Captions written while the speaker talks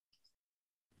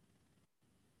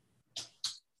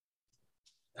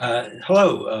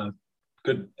Hello,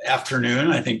 good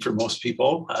afternoon, I think, for most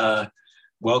people.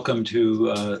 Welcome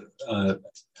to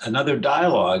another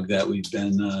dialogue that we've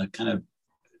been kind of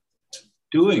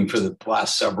doing for the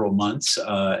last several months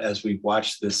as we've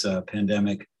watched this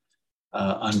pandemic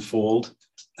unfold.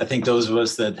 I think those of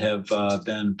us that have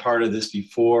been part of this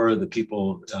before, the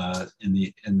people in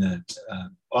the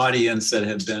audience that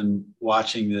have been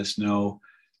watching this know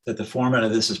that the format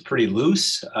of this is pretty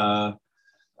loose.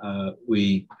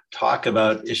 We talk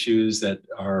about issues that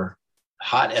are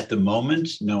hot at the moment,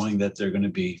 knowing that they're going to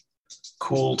be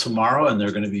cool tomorrow, and there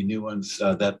are going to be new ones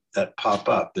that pop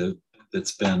up.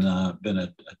 That's been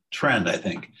a trend, I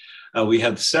think. We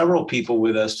have several people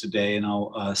with us today, and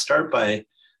I'll start by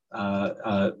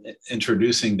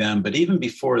introducing them. But even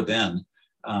before then,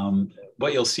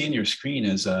 what you'll see in your screen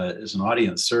is an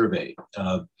audience survey.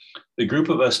 The group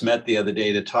of us met the other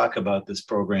day to talk about this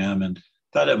program, and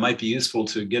thought it might be useful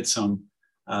to get some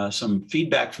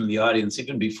feedback from the audience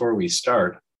even before we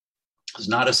start. It's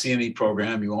not a CME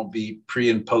program. You won't be pre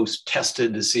and post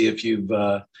tested to see if you've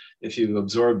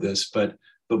absorbed this, but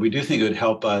we do think it would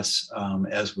help us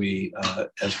as we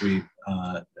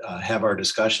have our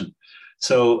discussion.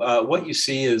 So what you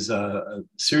see is a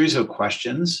series of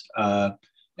questions, and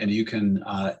you can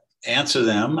answer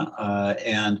them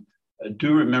and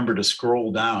do remember to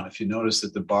scroll down. If you notice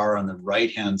that the bar on the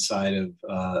right-hand side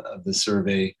of the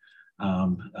survey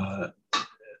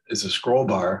is a scroll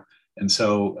bar. And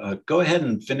so go ahead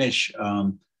and finish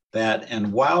that.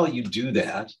 And while you do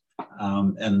that,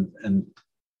 and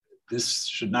this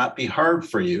should not be hard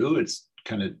for you, it's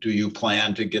kind of, do you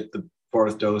plan to get the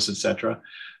fourth dose, et cetera?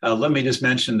 Let me just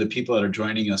mention the people that are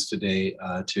joining us today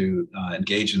to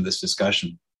engage in this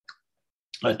discussion.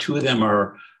 Two of them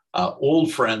are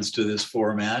old friends to this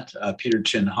format, Peter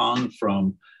Chin Hong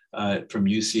from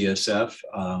UCSF,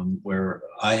 where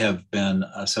I have been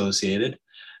associated,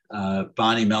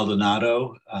 Bonnie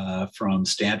Maldonado from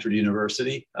Stanford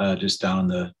University, just down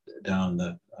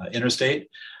the interstate,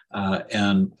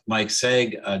 and Mike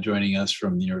Saag joining us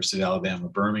from the University of Alabama,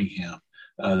 Birmingham.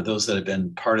 Those that have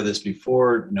been part of this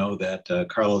before know that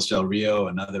Carlos Del Rio,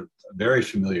 another very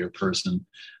familiar person,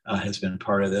 has been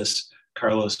part of this.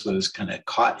 Carlos was kind of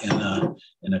caught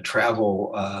in a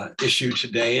travel issue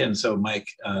today, and so Mike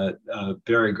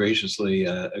very graciously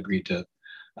agreed to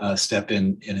step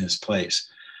in his place.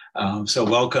 So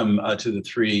welcome to the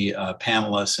three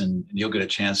panelists, and you'll get a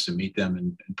chance to meet them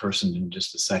in person in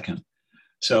just a second.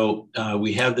 So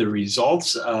we have the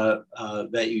results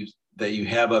that you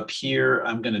have up here.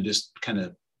 I'm going to just kind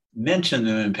of mention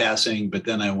them in passing, but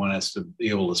then I want us to be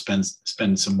able to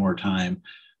spend some more time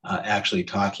actually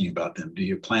talking about them. Do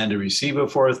you plan to receive a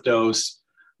fourth dose?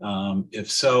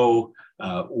 If so,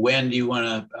 when do you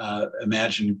want to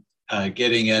imagine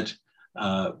getting it?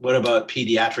 What about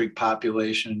pediatric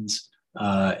populations?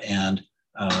 And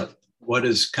what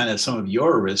is kind of some of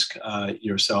your risk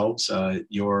yourselves,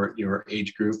 your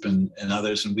age group and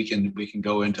others? And we can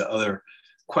go into other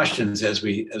questions as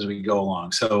we go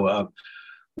along. So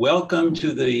welcome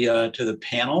to the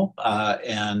panel,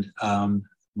 and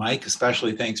Mike,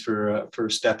 especially thanks for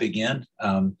stepping in.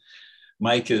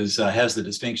 Mike has the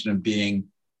distinction of being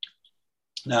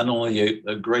not only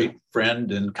a great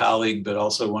friend and colleague, but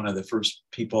also one of the first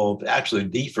people, actually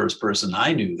the first person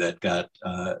I knew that got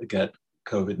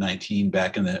COVID-19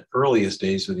 back in the earliest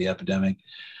days of the epidemic,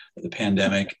 the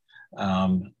pandemic.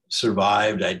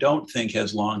 Survived. I don't think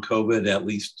has long COVID. At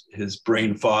least his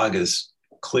brain fog has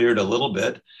cleared a little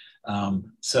bit.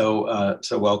 So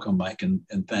welcome, Mike,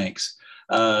 and thanks.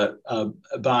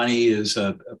 Bonnie is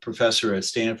a professor at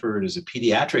Stanford, is a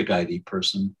pediatric ID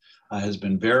person, has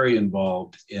been very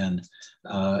involved in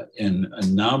a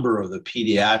number of the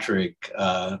pediatric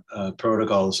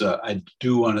protocols. I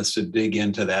do want us to dig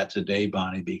into that today,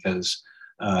 Bonnie, because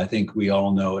I think we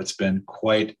all know it's been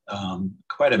quite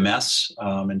a mess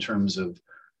in terms of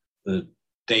the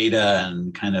data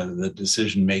and kind of the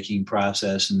decision-making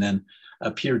process. And then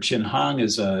Peter Chin Hong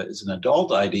is an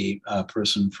adult ID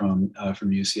person from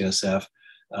UCSF.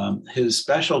 His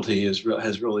specialty has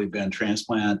really been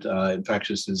transplant,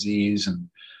 infectious disease,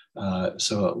 and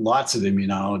so lots of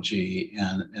immunology,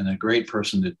 and a great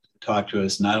person to talk to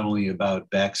us not only about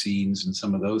vaccines and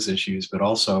some of those issues, but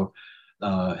also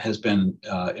has been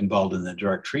involved in the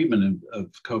direct treatment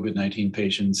of COVID-19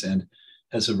 patients and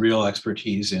has a real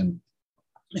expertise in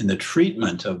the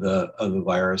treatment of the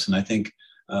virus. And I think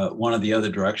one of the other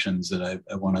directions that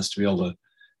I want us to be able to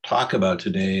talk about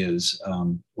today is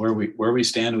where we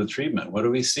stand with treatment. What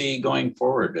do we see going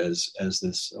forward as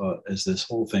this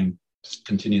whole thing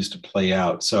continues to play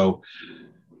out? So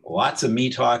lots of me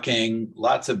talking,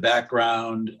 lots of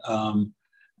background.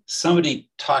 somebody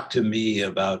talked to me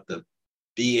about the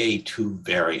BA.2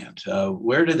 variant.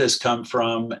 Where did this come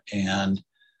from, and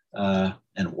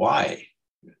why?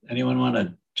 Anyone want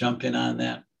to jump in on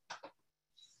that?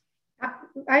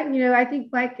 I think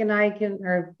Mike and I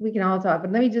we can all talk,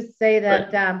 but let me just say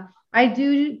that right. I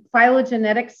do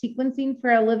phylogenetic sequencing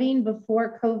for a living.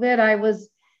 Before COVID,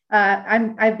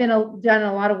 I've done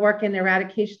a lot of work in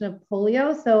eradication of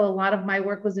polio. So a lot of my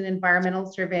work was in environmental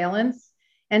surveillance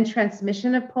and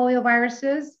transmission of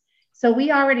polioviruses. So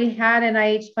we already had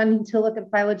NIH funding to look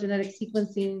at phylogenetic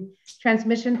sequencing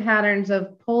transmission patterns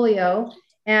of polio,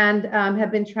 and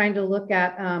have been trying to look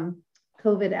at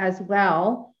COVID as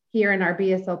well here in our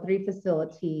BSL-3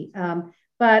 facility.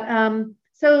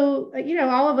 So,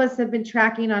 all of us have been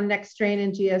tracking on NextStrain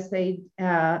and GSA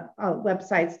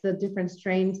websites, the different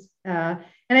strains. And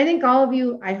I think all of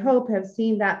you, I hope, have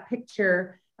seen that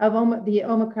picture of the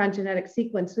Omicron genetic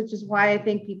sequence, which is why I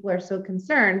think people are so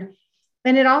concerned.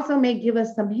 And it also may give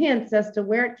us some hints as to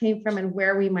where it came from and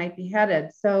where we might be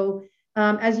headed. So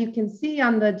as you can see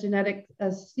on the genetic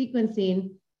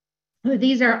sequencing,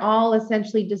 these are all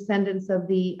essentially descendants of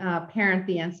the parent,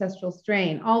 the ancestral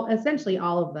strain, essentially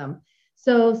all of them.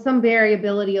 So some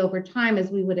variability over time, as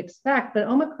we would expect, but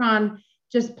Omicron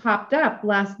just popped up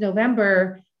last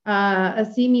November,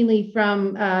 seemingly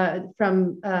from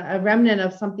a remnant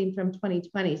of something from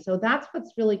 2020. So that's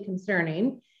what's really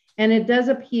concerning. And it does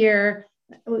appear,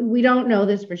 we don't know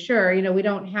this for sure. We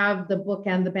don't have the book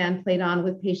and the band played on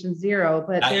with patient zero,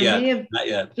 but not yet.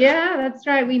 Yeah, that's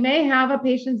right. We may have a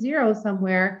patient zero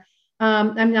somewhere.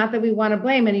 I'm not that we want to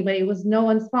blame anybody. It was no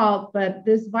one's fault, but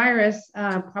this virus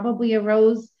probably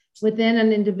arose within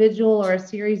an individual or a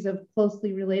series of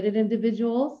closely related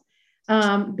individuals,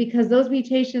 because those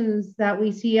mutations that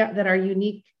we see that are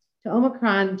unique to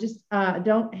Omicron just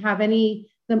don't have any.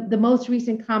 The most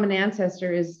recent common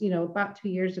ancestor is, about 2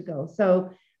 years ago.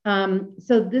 So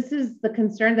this is the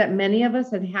concern that many of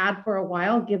us had for a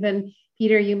while, given,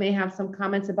 Peter, you may have some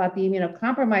comments about the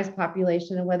immunocompromised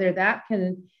population and whether that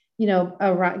can,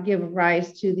 give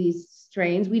rise to these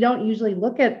strains. We don't usually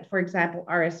look at, for example,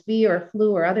 RSV or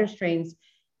flu or other strains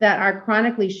that are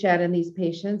chronically shed in these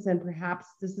patients. And perhaps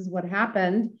this is what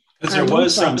happened. Because there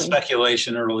was some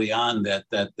speculation early on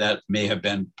that may have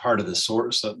been part of the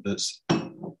source of this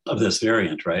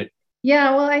variant, right?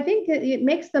 Yeah, well, I think it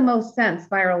makes the most sense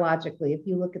virologically if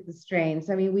you look at the strains.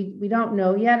 I mean, we don't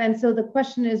know yet, and so the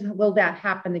question is, will that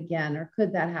happen again, or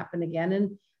could that happen again?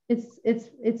 And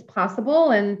it's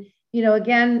possible. And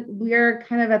again, we're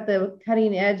kind of at the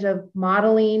cutting edge of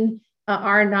modeling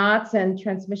R-naughts and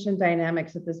transmission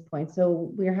dynamics at this point.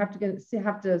 So we have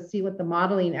to see what the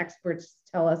modeling experts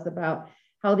tell us about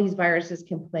how these viruses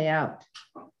can play out.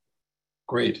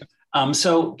 Great.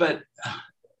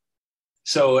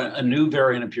 So a new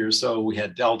variant appears. So we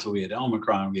had Delta, we had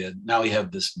Omicron, now we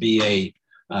have this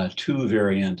BA.2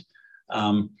 variant.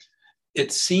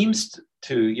 It seems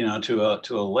to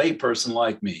a lay person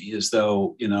like me as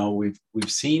though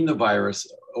we've seen the virus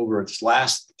over its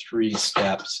last 3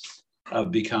 steps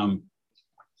become,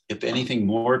 if anything,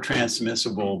 more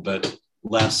transmissible but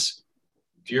less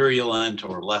virulent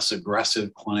or less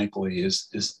aggressive clinically.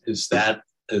 Is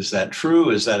that true?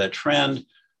 Is that a trend?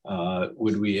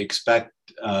 Would we expect,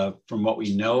 from what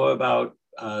we know about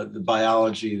the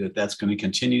biology, that's going to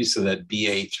continue, so that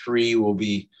BA.3 will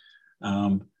be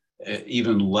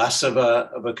even less of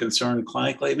a concern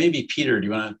clinically? Maybe Peter, do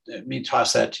you want to let me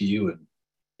toss that to you?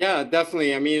 Yeah,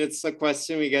 definitely. I mean, it's a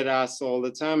question we get asked all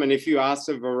the time, and if you ask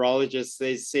a virologist,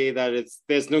 they say that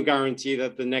there's no guarantee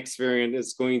that the next variant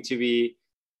is going to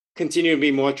continue to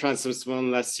be more transmissible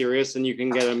and less serious, and you can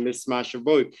get a mismatch of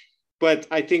both. But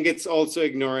I think it's also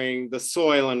ignoring the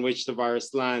soil on which the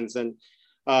virus lands. And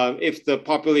if the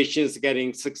population is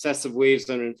getting successive waves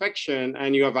of infection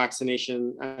and you have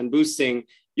vaccination and boosting,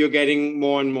 you're getting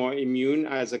more and more immune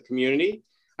as a community.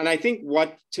 And I think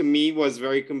what to me was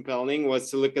very compelling was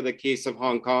to look at the case of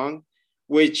Hong Kong,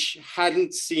 which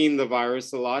hadn't seen the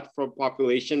virus a lot from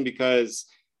population because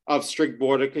of strict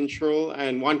border control.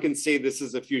 And one can say this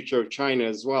is the future of China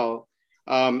as well.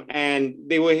 And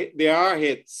they are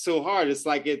hit so hard. It's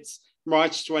like it's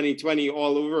March 2020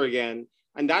 all over again.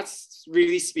 And that's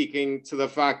really speaking to the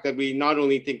fact that we not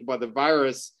only think about the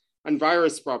virus and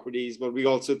virus properties, but we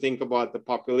also think about the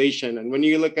population. And when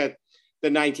you look at the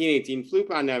 1918 flu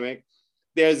pandemic,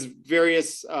 there's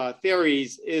various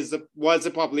theories. Was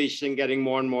the population getting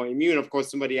more and more immune? Of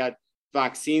course, somebody had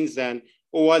vaccines then,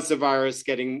 or was the virus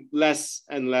getting less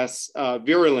and less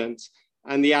virulent?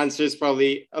 And the answer is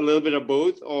probably a little bit of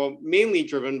both, or mainly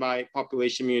driven by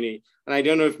population immunity. And I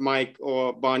don't know if Mike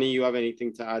or Bonnie, you have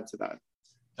anything to add to that.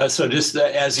 So just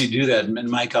as you do that, and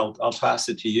Mike, I'll toss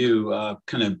it to you.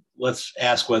 Kind of let's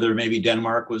ask whether maybe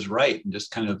Denmark was right and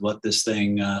just kind of let this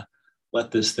thing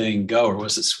go, or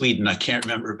was it Sweden? I can't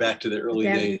remember, back to the early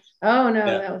days. Oh no,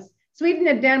 yeah. That was Sweden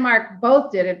and Denmark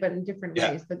both did it, but in different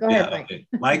ways. But go ahead, Mike. Okay.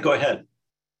 Mike, go ahead.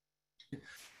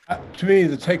 To me,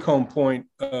 the take-home point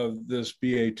of this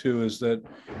BA.2 is that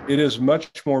it is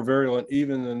much more virulent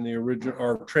even than the original,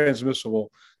 or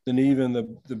transmissible, than even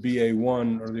the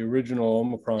BA.1 or the original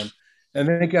Omicron. And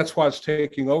I think that's why it's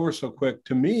taking over so quick.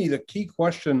 To me, the key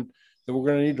question that we're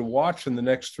going to need to watch in the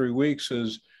next 3 weeks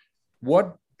is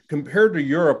what, compared to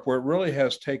Europe, where it really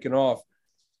has taken off,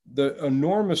 the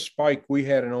enormous spike we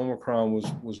had in Omicron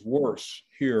was worse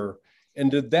here. And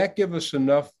did that give us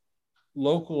enough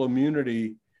local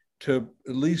immunity to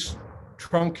at least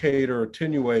truncate or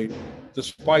attenuate the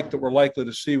spike that we're likely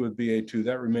to see with BA.2?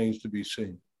 That remains to be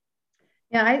seen.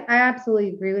 Yeah, I absolutely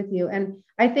agree with you. And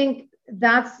I think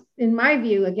that's, in my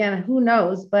view, again, who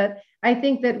knows, but I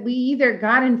think that we either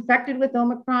got infected with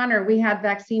Omicron or we had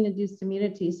vaccine-induced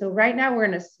immunity. So right now we're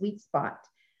in a sweet spot.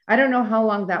 I don't know how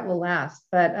long that will last,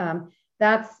 but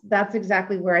that's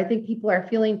exactly where I think people are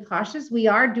feeling cautious. We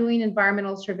are doing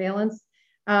environmental surveillance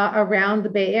around the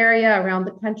Bay Area, around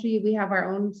the country. We have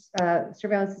our own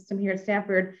surveillance system here at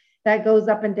Stanford that goes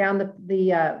up and down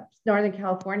the Northern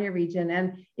California region,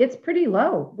 and it's pretty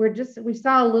low. We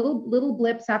saw little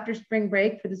blips after spring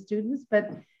break for the students, but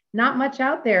not much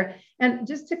out there. And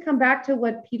just to come back to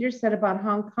what Peter said about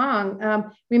Hong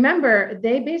Kong, remember,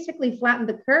 they basically flattened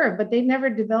the curve, but they never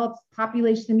developed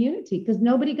population immunity because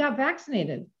nobody got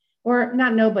vaccinated, or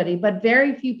not nobody, but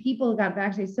very few people got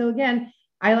vaccinated. So again,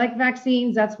 I like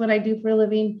vaccines. That's what I do for a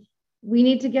living. We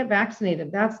need to get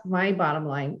vaccinated. That's my bottom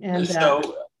line. And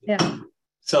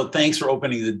so thanks for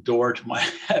opening the door to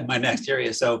my next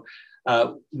area. So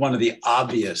one of the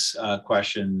obvious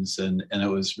questions, and it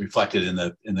was reflected in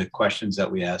the questions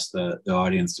that we asked the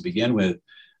audience to begin with.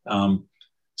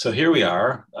 So here we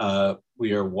are.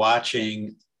 We are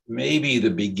watching maybe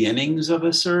the beginnings of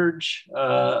a surge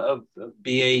of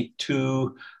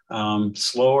BA.2,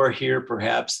 slower here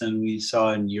perhaps than we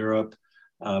saw in Europe,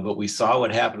 but we saw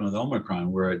what happened with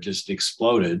Omicron, where it just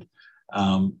exploded.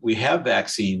 We have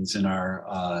vaccines in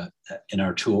our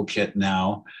toolkit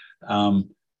now.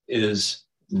 Is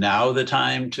now the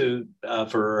time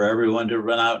for everyone to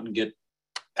run out and get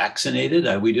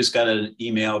vaccinated? We just got an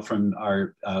email from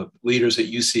our leaders at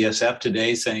UCSF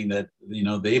today saying that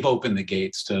they've opened the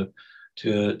gates to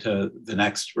the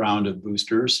next round of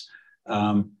boosters.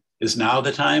 Is now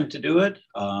the time to do it?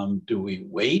 Do we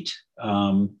wait?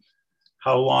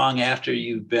 How long after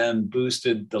you've been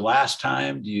boosted the last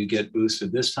time do you get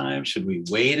boosted this time? Should we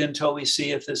wait until we see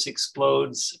if this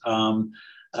explodes?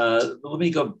 Let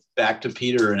me go back to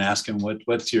Peter and ask him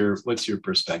what's your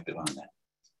perspective on that?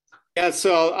 Yeah,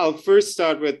 so I'll first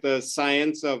start with the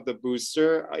science of the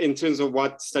booster in terms of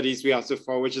what studies we have so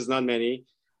far, which is not many,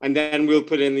 and then we'll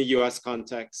put in the U.S.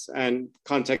 context and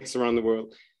context around the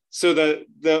world. So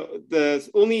the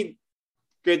only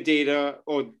good data,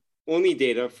 or only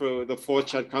data for the fourth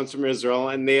shot, comes from Israel,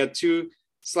 and there are two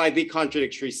slightly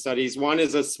contradictory studies. One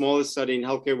is a smaller study in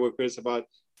healthcare workers, about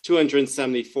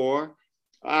 274.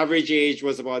 Average age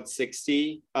was about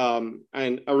 60,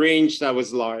 and a range that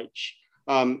was large.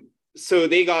 So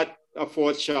they got a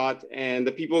fourth shot, and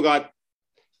the people got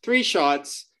 3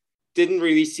 shots didn't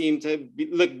really seem to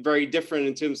look very different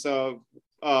in terms of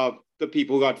the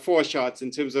people who got 4 shots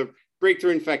in terms of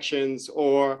breakthrough infections,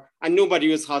 and nobody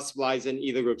was hospitalized in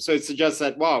either group. So it suggests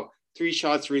that, wow, 3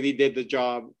 shots really did the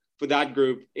job for that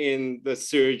group in the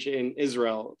surge in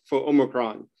Israel for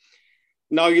Omicron.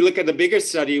 Now you look at the bigger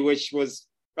study, which was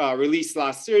released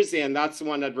last Thursday, and that's the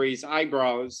one that raised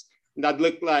eyebrows. That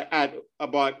looked at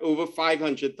about over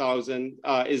 500,000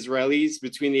 Israelis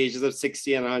between the ages of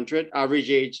 60 and 100, average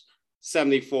age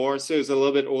 74, so it was a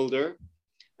little bit older.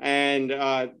 And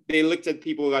they looked at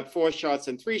people who got 4 shots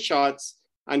and 3 shots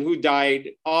and who died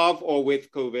of or with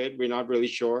COVID. We're not really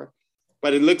sure,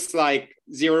 but it looks like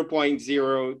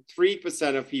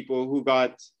 0.03% of people who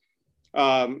got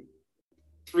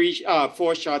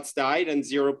 4 shots died, and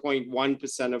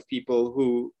 0.1% of people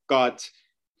who got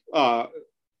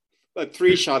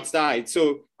 3 shots died.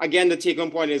 So again, the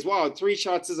take-home point is, wow, 3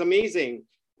 shots is amazing.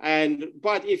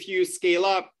 But if you scale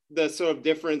up the sort of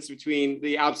difference between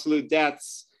the absolute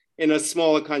deaths in a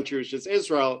smaller country, which is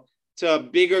Israel, to a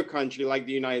bigger country like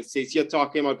the United States, you're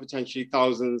talking about potentially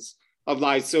thousands of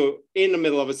lives. So in the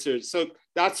middle of a surge. So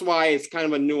that's why it's kind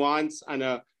of a nuance and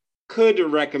a could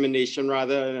recommendation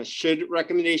rather than a should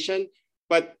recommendation.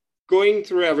 But going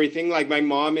through everything, like my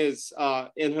mom is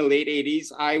in her late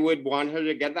 80s, I would want her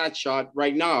to get that shot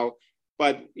right now.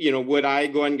 But, would I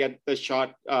go and get the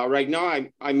shot right now?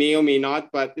 I may or may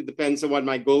not, but it depends on what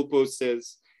my goalpost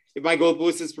is. If my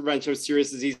goalpost is prevention of serious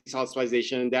disease,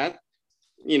 hospitalization, and death,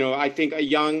 I think a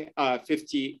young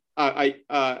healthy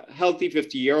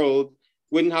 50-year-old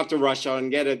wouldn't have to rush out and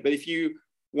get it. But if you're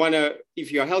a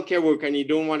healthcare worker and you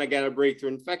don't want to get a breakthrough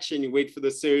infection, you wait for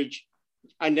the surge,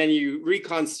 and then you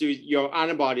reconstitute your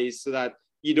antibodies so that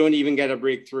you don't even get a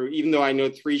breakthrough, even though I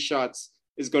know 3 shots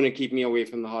is going to keep me away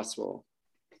from the hospital.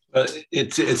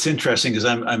 It's interesting because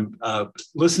I'm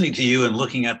listening to you and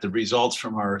looking at the results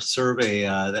from our survey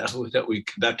that we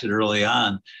conducted early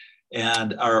on,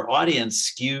 and our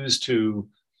audience skews to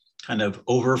kind of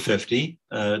over 50,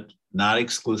 not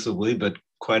exclusively, but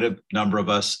quite a number of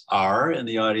us are in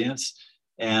the audience,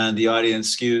 and the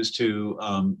audience skews to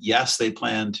yes, they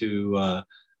plan to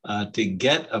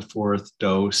get a 4th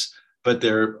dose, but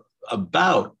they're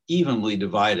about evenly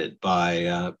divided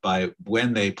by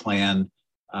when they plan.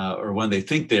 Or when they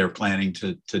think they're planning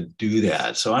to do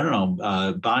that. So I don't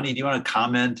know, Bonnie, do you want to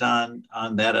comment on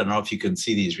that? I don't know if you can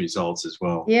see these results as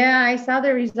well. Yeah, I saw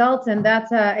the results, and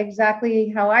that's exactly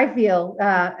how I feel.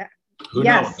 Who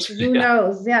knows? Who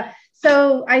knows? Yeah.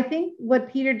 So I think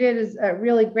what Peter did is a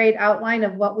really great outline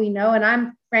of what we know. And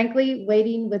I'm frankly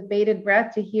waiting with bated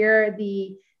breath to hear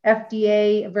the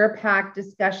FDA VRBPAC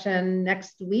discussion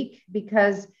next week,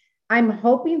 because I'm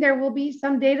hoping there will be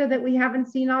some data that we haven't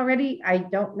seen already. I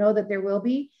don't know that there will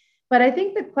be, but I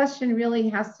think the question really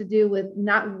has to do with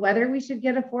not whether we should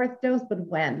get a 4th dose, but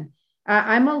when.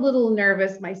 I'm a little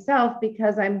nervous myself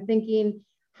because I'm thinking,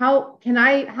 how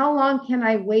long can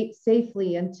I wait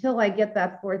safely until I get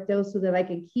that 4th dose so that I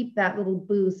can keep that little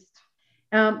boost?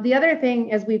 The other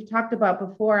thing, as we've talked about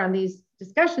before on these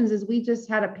discussions, is we just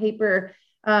had a paper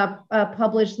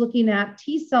published looking at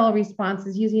T-cell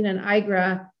responses using an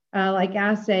IGRA like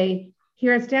assay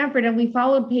here at Stanford. And we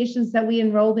followed patients that we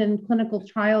enrolled in clinical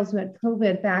trials who had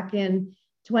COVID back in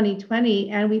 2020.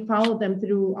 And we followed them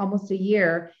through almost a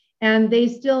year. And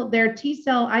their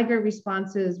T-cell IGRA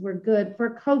responses were good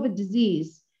for COVID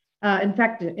disease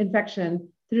infection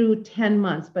through 10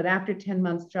 months, but after 10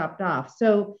 months dropped off.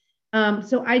 So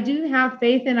I do have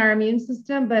faith in our immune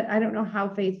system, but I don't know how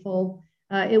faithful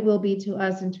it will be to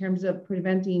us in terms of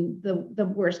preventing the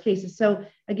worst cases. So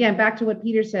again, back to what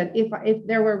Peter said, if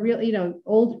there were really,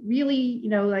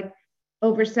 like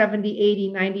over 70,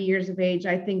 80, 90 years of age,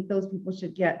 I think those people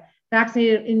should get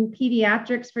vaccinated. In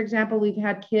pediatrics, for example, we've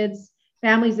had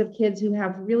families of kids who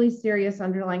have really serious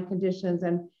underlying conditions,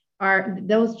 and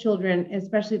those children,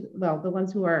 especially, the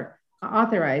ones who are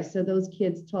authorized, so those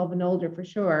kids 12 and older for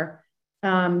sure,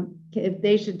 if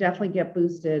they should definitely get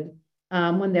boosted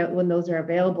when those are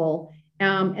available.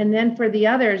 And then for the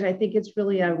others, I think it's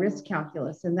really a risk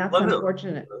calculus, and that's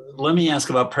unfortunate. Let me ask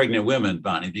about pregnant women,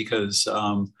 Bonnie, because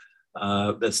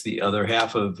that's the other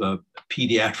half of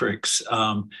pediatrics.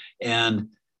 And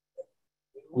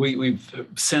we've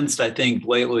sensed, I think,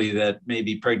 lately that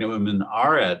maybe pregnant women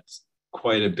are at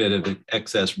quite a bit of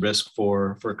excess risk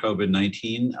for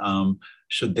COVID-19.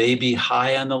 Should they be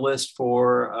high on the list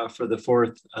for the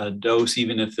 4th dose,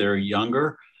 even if they're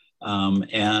younger?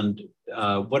 And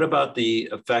what about the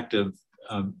effect of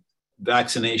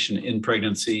vaccination in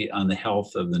pregnancy on the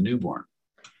health of the newborn?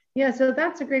 Yeah, so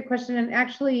that's a great question. And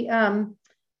actually, I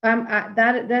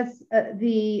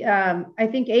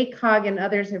think ACOG and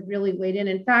others have really weighed in.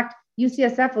 In fact,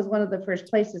 UCSF was one of the first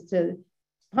places to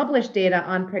publish data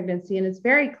on pregnancy. And it's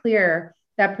very clear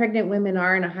that pregnant women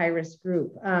are in a high-risk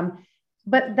group.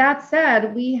 But that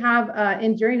said, we have,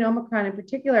 during Omicron in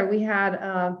particular, we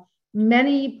had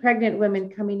many pregnant women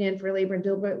coming in for labor and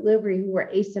delivery who were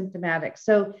asymptomatic.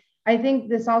 So I think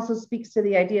this also speaks to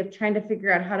the idea of trying to figure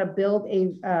out how to build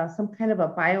some kind of a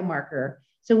biomarker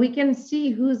so we can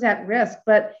see who's at risk.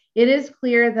 But it is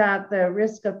clear that the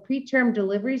risk of preterm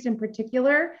deliveries in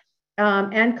particular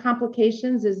and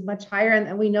complications is much higher.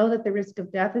 And we know that the risk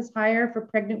of death is higher for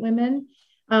pregnant women.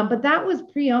 But that was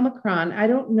pre-Omicron. I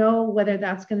don't know whether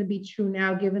that's going to be true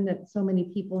now, given that so many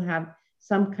people have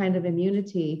some kind of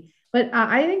immunity. But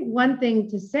I think one thing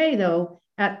to say, though,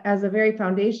 as a very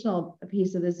foundational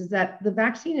piece of this, is that the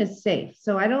vaccine is safe.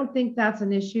 So I don't think that's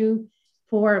an issue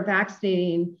for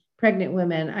vaccinating pregnant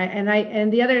women.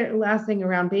 And the other last thing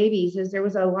around babies is there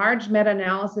was a large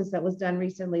meta-analysis that was done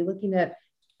recently looking at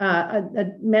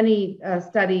many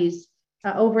studies,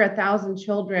 over 1,000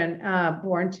 children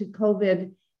born to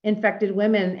COVID infected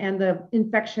women, and the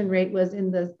infection rate was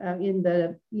in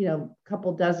the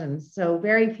couple dozens. So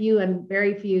very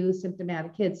few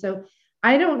symptomatic kids. So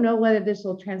I don't know whether this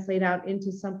will translate out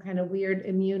into some kind of weird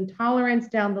immune tolerance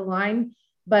down the line,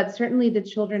 but certainly the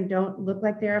children don't look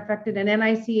like they're affected. And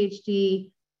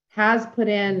NICHD has put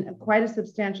in quite a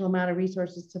substantial amount of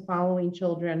resources to following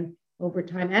children over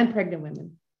time and pregnant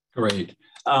women. Great.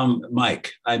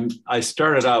 Mike, I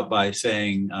started out by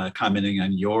saying, commenting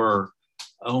on your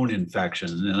own infection,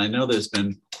 and I know there's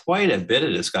been quite a bit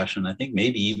of discussion, I think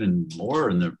maybe even more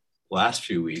in the last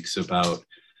few weeks, about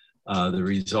the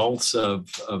results of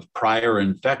prior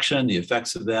infection, the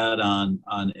effects of that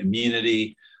on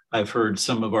immunity. I've heard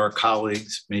some of our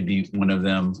colleagues, maybe one of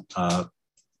them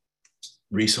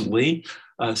recently,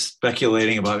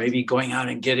 speculating about maybe going out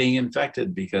and getting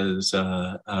infected because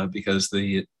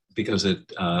it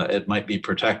might be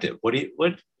protective.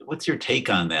 What's your take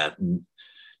on that? And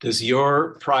does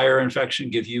your prior infection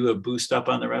give you a boost up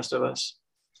on the rest of us?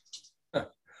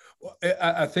 Well,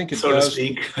 I think it so does, to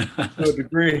speak, to a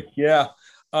degree, yeah.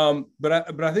 But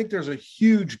I think there's a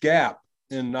huge gap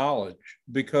in knowledge,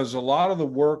 because a lot of the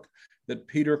work that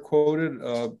Peter quoted,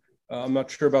 I'm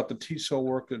not sure about the T-cell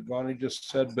work that Bonnie just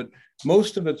said, but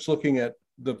most of it's looking at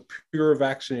the pure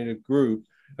vaccinated group,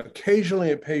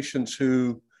 occasionally at patients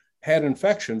who had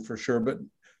infection for sure, but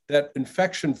that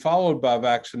infection followed by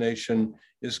vaccination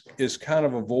is kind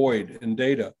of a void in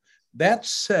data. That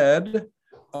said,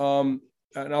 and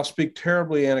I'll speak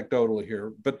terribly anecdotally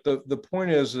here, but the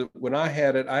point is that when I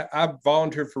had it, I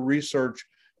volunteered for research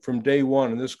from day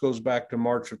one, and this goes back to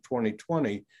March of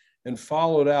 2020, and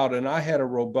followed out, and I had a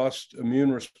robust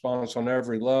immune response on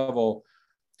every level,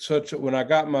 such that when I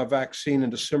got my vaccine in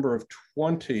December of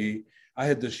 20, I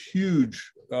had this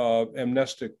huge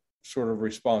amnestic sort of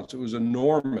response. It was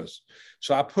enormous.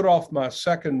 So I put off my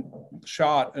second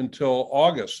shot until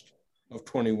August of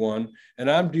 21, and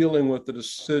I'm dealing with the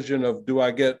decision of, do I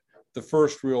get the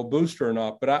first real booster or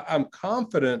not? But I'm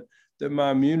confident that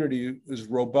my immunity is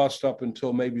robust up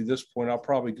until maybe this point. I'll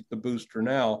probably get the booster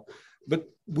now, but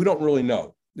we don't really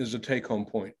know, is a take-home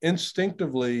point.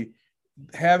 Instinctively,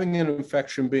 having an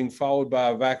infection being followed by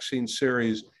a vaccine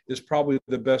series is probably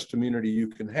the best immunity you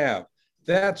can have.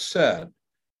 That said,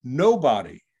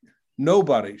 nobody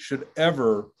should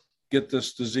ever get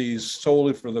this disease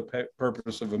solely for the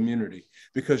purpose of immunity,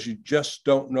 because you just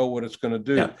don't know what it's going to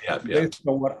do. Based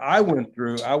on what I went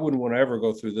through, I wouldn't want to ever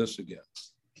go through this again.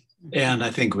 And I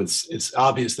think it's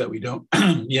obvious that we don't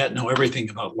yet know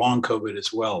everything about long COVID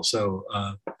as well. So,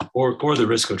 or the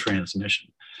risk of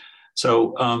transmission.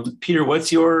 So, Peter,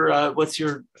 what's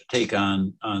your take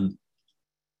on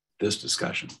this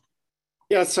discussion?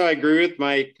 Yeah, so I agree with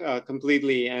Mike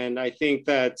completely, and I think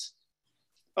that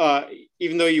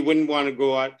even though you wouldn't want to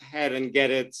go ahead and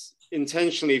get it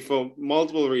intentionally for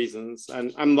multiple reasons,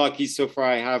 and I'm lucky so far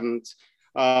I haven't,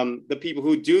 the people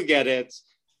who do get it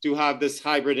do have this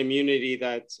hybrid immunity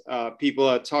that people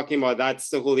are talking about. That's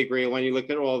the holy grail. When you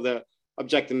look at all the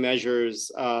objective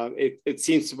measures, it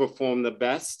seems to perform the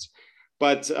best.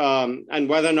 But, and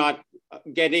whether or not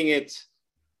getting it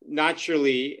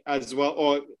naturally as well,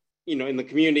 or in the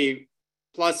community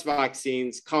plus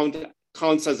vaccines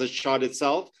counts as a shot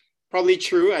itself, probably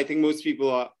true. I think most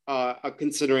people are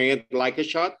considering it like a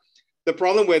shot. The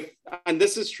problem with, and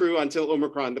this is true until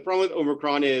Omicron, the problem with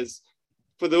Omicron is,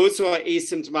 for those who are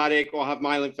asymptomatic or have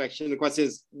mild infection, the question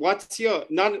is,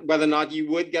 not whether or not you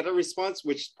would get a response,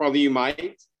 which probably you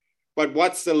might, but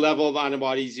what's the level of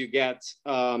antibodies you get?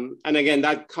 And again,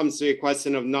 that comes to a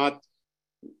question of not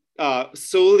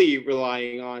solely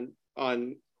relying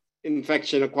on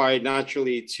infection acquired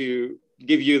naturally to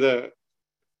give you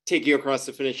take you across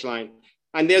the finish line.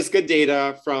 And there's good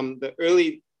data from the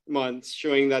early months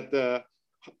showing that the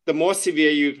more severe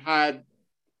you've had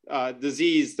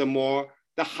disease,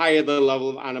 the higher the level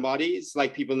of antibodies,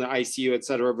 like people in the ICU, et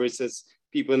cetera, versus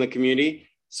people in the community.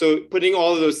 So putting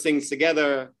all of those things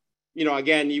together,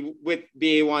 again, with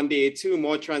BA.1, BA.2,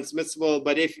 more transmissible,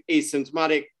 but if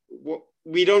asymptomatic,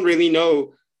 we don't really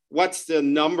know what's the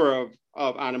number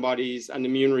of antibodies and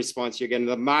immune response you're getting,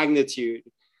 the magnitude,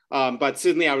 but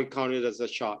certainly I would count it as a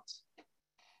shot.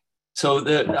 So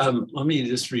let me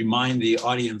just remind the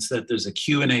audience that there's a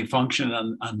Q&A function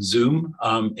on Zoom,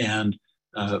 and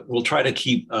we'll try to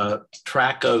keep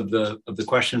track of the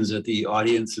questions that the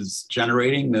audience is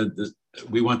generating.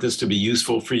 We want this to be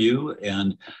useful for you,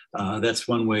 and that's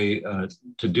one way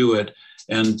to do it.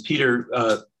 And Peter,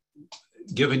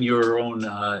 given your own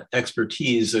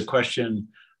expertise, a question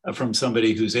from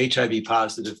somebody who's HIV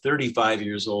positive, 35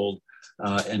 years old,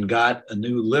 and got a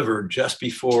new liver just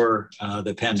before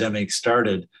the pandemic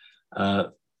started.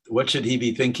 What should he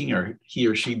be thinking, or he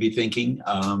or she be thinking?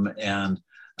 And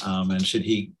should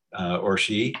he or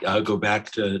she go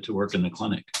back to work in the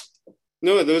clinic?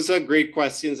 No, those are great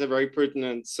questions. They're very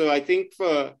pertinent. So I think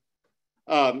for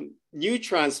new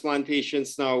transplant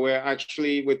patients now, we're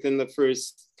actually within the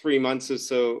first 3 months or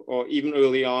so, or even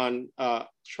early on,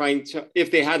 trying to,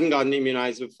 if they hadn't gotten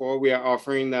immunized before, we are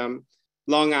offering them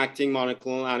long-acting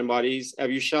monoclonal antibodies,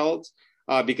 Evusheld,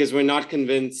 because we're not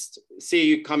convinced, say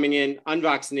you're coming in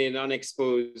unvaccinated,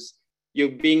 unexposed, you're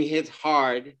being hit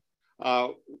hard,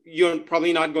 you're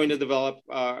probably not going to develop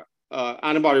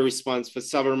antibody response for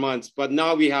several months. But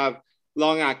now we have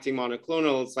long-acting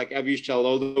monoclonals like Evusheld,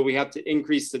 although we have to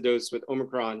increase the dose with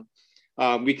Omicron.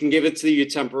 We can give it to you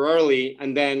temporarily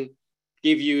and then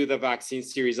give you the vaccine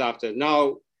series after.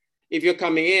 Now, if you're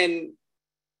coming in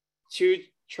to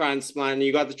transplant, and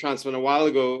you got the transplant a while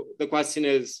ago, the question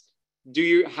is,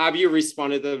 have you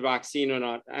responded to the vaccine or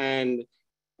not? And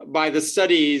by the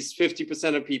studies,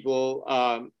 50% of people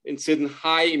in certain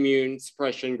high immune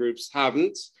suppression groups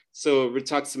haven't. So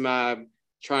rituximab,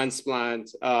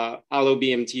 transplant,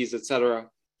 allo-BMTs, et cetera.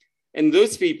 And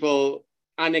those people,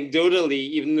 anecdotally,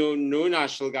 even though no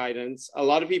national guidance, a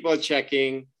lot of people are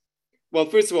checking. Well,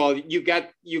 first of all, you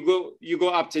go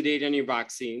up to date on your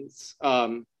vaccines.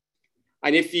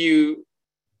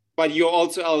 But you're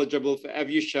also eligible for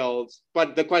Evusheld.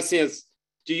 But the question is,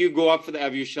 do you go up for the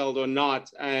Evusheld or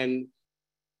not? And,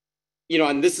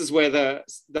 and this is where the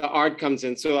art comes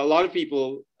in. So a lot of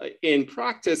people in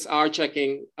practice are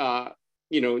checking,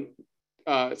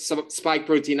 spike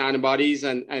protein antibodies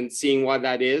and seeing what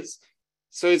that is.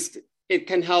 So it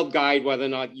can help guide whether or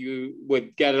not you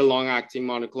would get a long-acting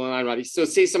monoclonal antibody. So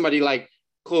say somebody like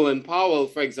Colin Powell,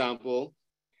 for example,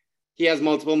 he has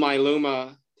multiple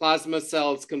myeloma, plasma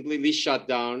cells completely shut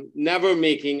down, never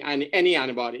making any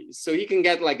antibodies. So he can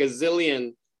get like a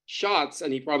zillion shots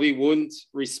and he probably wouldn't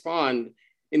respond.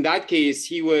 In that case,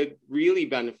 he would really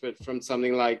benefit from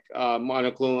something like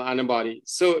monoclonal antibody.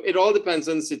 So it all depends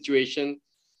on the situation.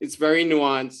 It's very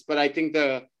nuanced, but I think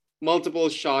the multiple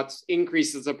shots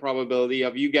increases the probability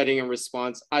of you getting a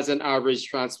response as an average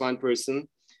transplant person.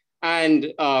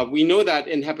 And we know that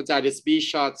in hepatitis B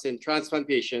shots in transplant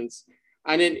patients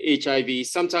and in HIV,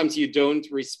 sometimes you don't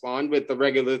respond with the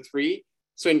regular 3.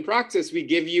 So in practice, we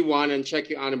give you one and check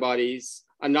your antibodies,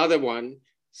 another one.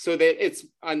 So that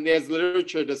and there's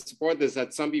literature to support this,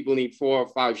 that some people need 4 or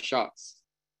 5 shots.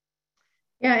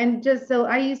 Yeah, and just so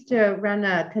I used to run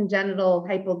a congenital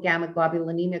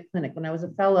hypogammaglobulinemia clinic when I was a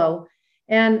fellow,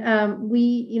 and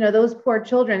those poor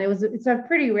children. It's a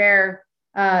pretty rare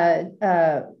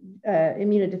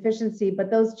immunodeficiency, but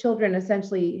those children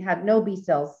essentially had no B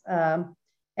cells or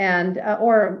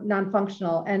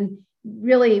non-functional, and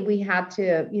really we had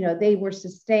to, they were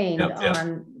sustained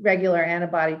on regular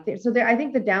antibody. So I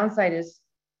think the downside is,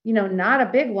 not a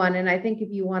big one, and I think if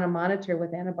you want to monitor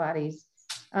with antibodies,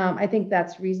 I think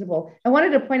that's reasonable. I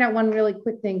wanted to point out one really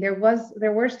quick thing. There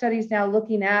were studies now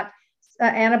looking at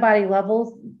antibody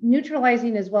levels,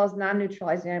 neutralizing as well as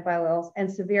non-neutralizing antibody levels and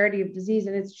severity of disease.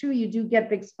 And it's true, you do get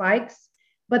big spikes,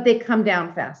 but they come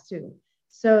down fast too.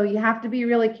 So you have to be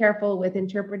really careful with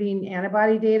interpreting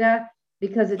antibody data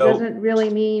because it doesn't really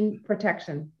mean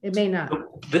protection. It may not.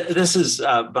 This is,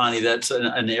 Bonnie, that's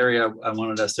an area I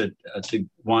wanted us to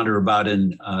wander about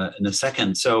in a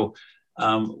second. So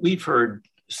we've heard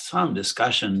some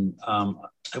discussion, I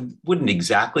wouldn't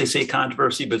exactly say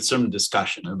controversy, but some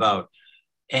discussion about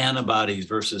antibodies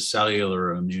versus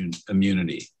cellular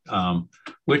immunity.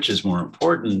 Which is more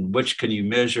important? Which can you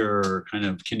measure? Kind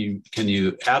of, can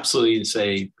you absolutely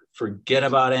say, forget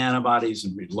about antibodies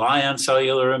and rely on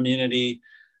cellular immunity?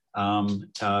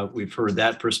 We've heard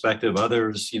that perspective.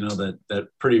 Others, that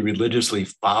pretty religiously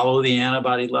follow the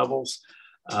antibody levels.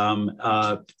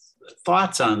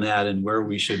 Thoughts on that and where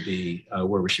we should be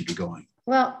going?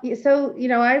 Well, so,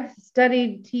 I've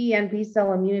studied T and B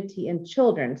cell immunity in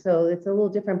children, so it's a little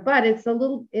different, but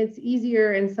it's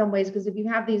easier in some ways because if you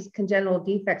have these congenital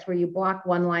defects where you block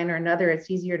one line or another,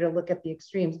 it's easier to look at the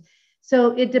extremes.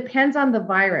 So it depends on the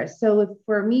virus. So if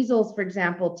for measles, for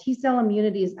example, T cell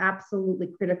immunity is absolutely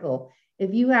critical.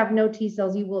 If you have no T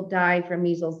cells, you will die from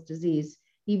measles disease,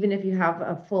 even if you have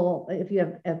if you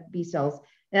have B cells.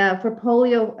 For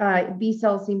polio, B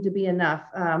cells seem to be enough.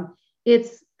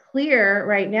 It's clear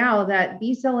right now that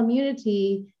B cell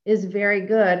immunity is very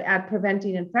good at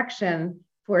preventing infection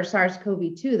for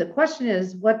SARS-CoV-2. The question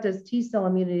is, what does T cell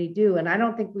immunity do? And I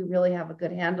don't think we really have a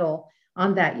good handle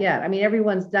on that yet. I mean,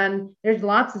 there's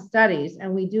lots of studies,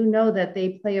 and we do know that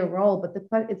they play a role, but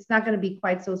it's not going to be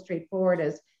quite so straightforward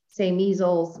as, say,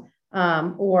 measles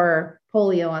or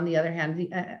polio on the other hand.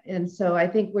 And so I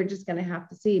think we're just going to have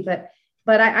to see. But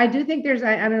I do think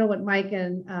I don't know what Mike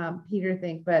and Peter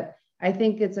think, but I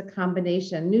think it's a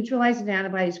combination. Neutralizing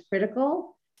antibodies is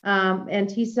critical, and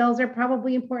T cells are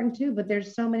probably important too, but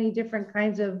there's so many different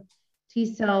kinds of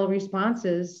T cell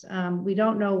responses. We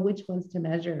don't know which ones to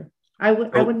measure. I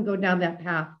wouldn't go down that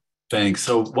path. Thanks.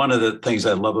 So one of the things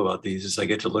I love about these is I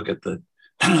get to look at the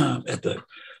at the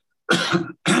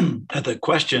at the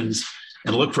questions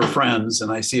and look for friends,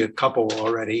 and I see a couple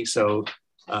already. So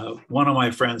one of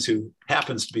my friends who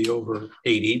happens to be over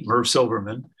 80, Merv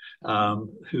Silverman,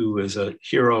 who is a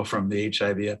hero from the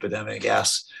HIV epidemic,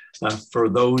 asks for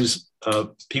those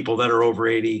people that are over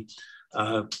 80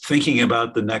 thinking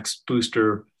about the next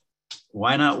booster,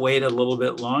 why not wait a little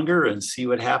bit longer and see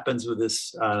what happens with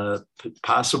this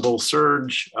possible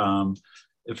surge?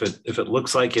 If it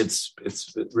looks like it's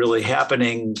really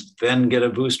happening, then get a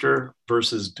booster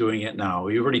versus doing it now.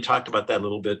 We already talked about that a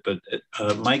little bit, but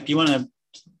Mike, do you want to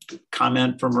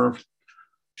comment for Merv?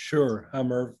 Sure. Hi,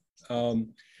 Merv.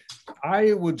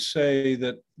 I would say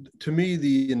that, to me,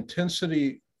 the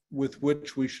intensity with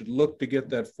which we should look to get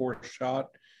that fourth shot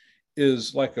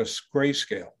is like a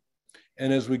grayscale.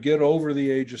 And as we get over the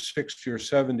age of 60 or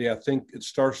 70, I think it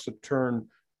starts to turn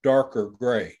darker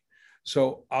gray.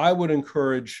 So I would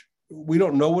encourage, we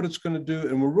don't know what it's going to do,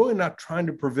 and we're really not trying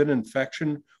to prevent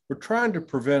infection. We're trying to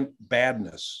prevent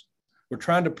badness. We're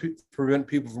trying to prevent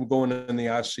people from going in the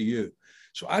ICU.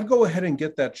 So I'd go ahead and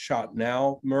get that shot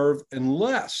now, Merv,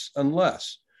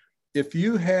 unless if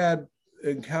you had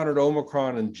encountered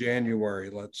Omicron in January,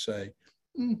 let's say,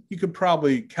 you could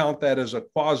probably count that as a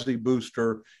quasi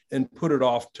booster and put it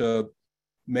off to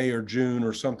May or June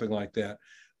or something like that.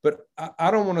 But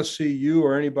I don't want to see you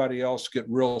or anybody else get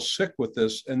real sick with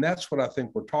this. And that's what I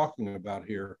think we're talking about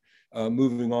here,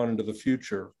 moving on into the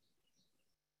future.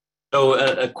 So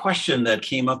a question that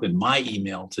came up in my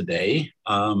email today,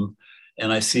 and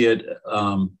I see it,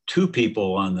 two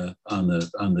people on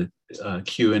the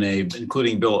Q&A,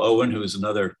 including Bill Owen, who is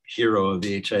another hero of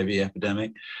the HIV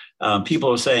epidemic.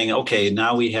 People are saying, okay,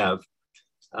 now we have,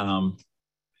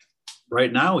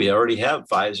 right now we already have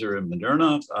Pfizer and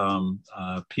Moderna.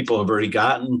 People have already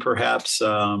gotten perhaps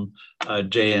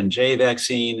J&J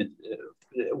vaccine.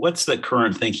 What's the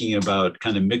current thinking about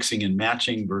kind of mixing and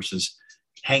matching versus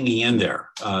hanging in there?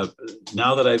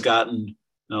 Now that I've gotten,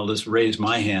 and I'll just raise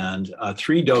my hand,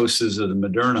 3 doses of the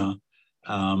Moderna,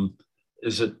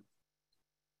 is it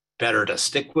better to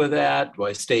stick with that? Do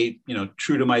I stay,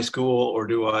 true to my school, or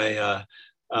do I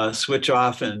switch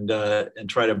off and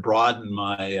try to broaden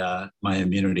my my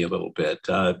immunity a little bit?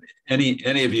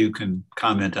 Any of you can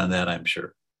comment on that, I'm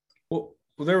sure. Well,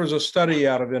 there was a study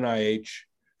out of NIH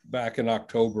back in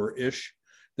October-ish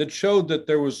that showed that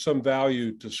there was some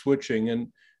value to switching, and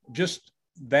just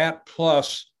that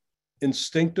plus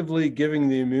instinctively giving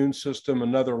the immune system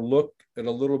another look at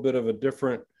a little bit of a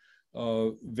different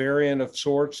variant of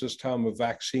sorts, this time a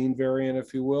vaccine variant,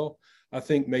 if you will, I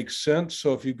think makes sense.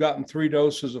 So if you've gotten 3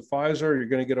 doses of Pfizer, you're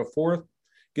going to get a 4th,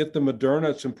 get the Moderna.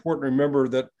 It's important to remember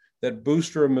that that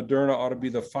booster of Moderna ought to be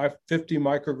the 50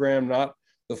 microgram, not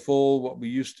the full, what we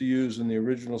used to use in the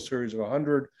original series of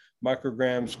 100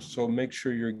 micrograms. So make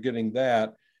sure you're getting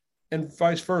that. And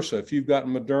vice versa. If you've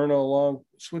gotten Moderna along,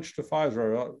 switch to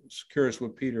Pfizer. I was curious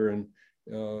what Peter and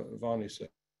Yvonne said.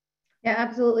 Yeah,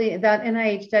 absolutely. That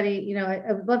NIH study,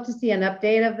 I would love to see an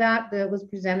update of that was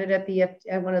presented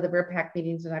at one of the VRPAC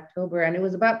meetings in October, and it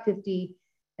was about 50.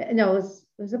 No, it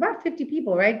was about 50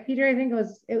 people, right, Peter? I think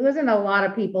it wasn't a lot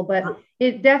of people, but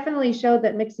it definitely showed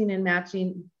that mixing and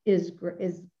matching is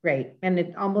great, and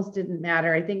it almost didn't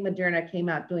matter. I think Moderna came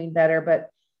out doing better,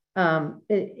 but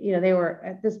they were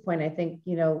at this point, I think,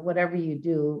 whatever you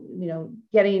do,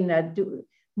 getting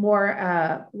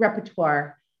more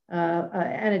repertoire.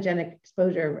 Antigenic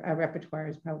exposure repertoire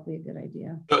is probably a good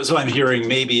idea. So I'm hearing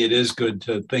maybe it is good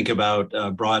to think about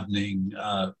broadening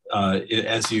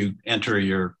as you enter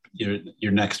your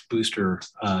next booster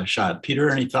shot. Peter,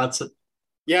 any thoughts?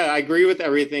 Yeah, I agree with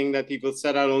everything that people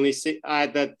said. I'd only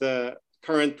add that the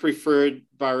current preferred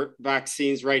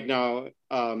vaccines right now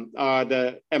are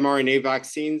the mRNA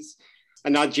vaccines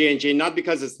and not J&J, not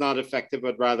because it's not effective,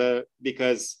 but rather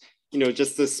because,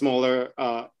 just the smaller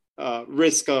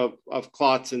risk of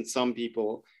clots in some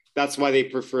people. That's why they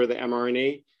prefer the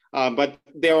mRNA. But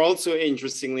there are also,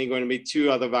 interestingly, going to be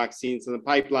 2 other vaccines in the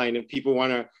pipeline if people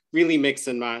want to really mix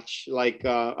and match, like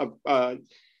a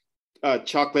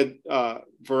chocolate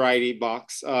variety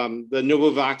box. The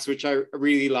Novavax, which I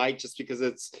really like just because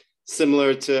it's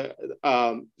similar to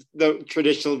the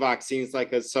traditional vaccines,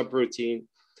 like a subprotein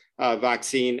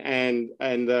vaccine, and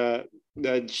the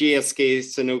GSK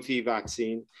Sanofi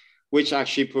vaccine, which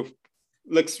actually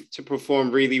looks to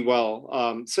perform really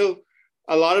well. So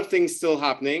a lot of things still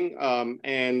happening.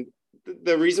 And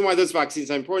the reason why those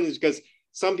vaccines are important is because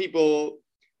some people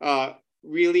there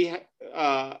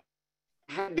are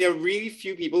really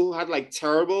few people who had like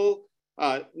terrible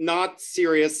not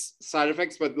serious side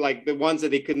effects, but like the ones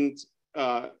that they couldn't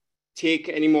take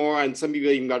anymore. And some people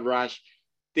even got rash.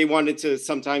 They wanted to,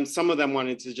 sometimes some of them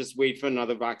wanted to just wait for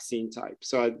another vaccine type.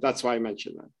 So that's why I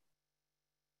mentioned that.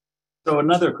 So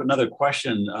another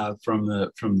question from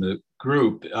the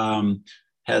group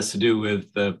has to do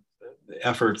with the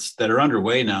efforts that are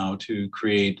underway now to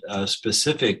create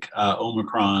specific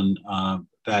Omicron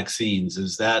vaccines.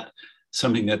 Is that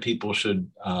something that people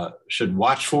should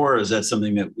watch for? Is that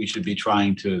something that we should be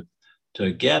trying to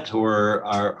get, or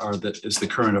is the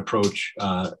current approach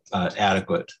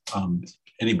adequate?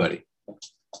 Anybody?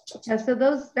 Yeah, so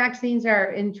those vaccines are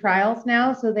in trials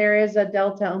now. So there is a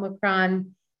Delta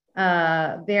Omicron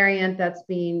variant that's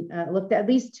being looked at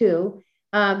least two.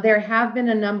 There have been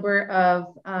a number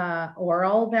of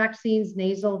oral vaccines,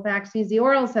 nasal vaccines. The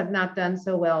orals have not done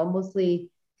so well, mostly,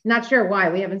 not sure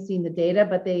why. We haven't seen the data,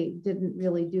 but they didn't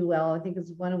really do well. I think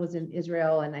one was in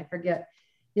Israel, and I forget,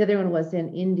 the other one was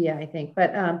in India, I think.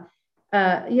 But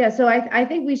yeah, so I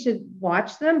think we should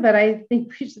watch them, but I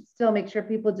think we should still make sure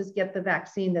people just get the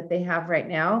vaccine that they have right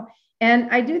now. And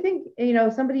I do think,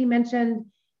 somebody mentioned,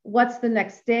 what's the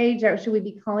next stage? Or should we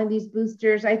be calling these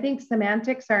boosters? I think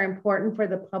semantics are important for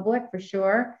the public, for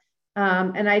sure.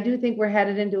 And I do think we're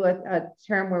headed into a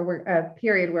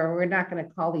period where we're not going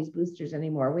to call these boosters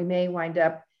anymore. We may wind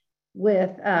up with,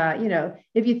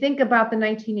 if you think about the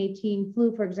 1918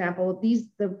 flu, for example,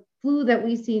 the flu that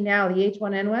we see now, the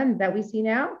H1N1 that we see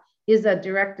now, is a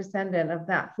direct descendant of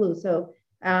that flu. So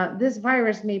this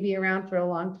virus may be around for a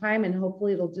long time, and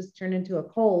hopefully it'll just turn into a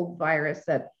cold virus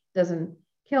that doesn't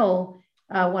kill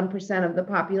 1% of the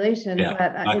population. Yeah,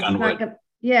 but it's not going.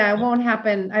 Yeah, it won't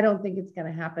happen. I don't think it's going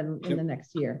to happen in the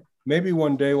next year. Maybe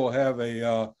one day we'll have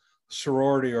a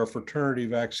sorority or fraternity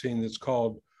vaccine that's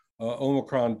called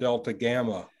Omicron Delta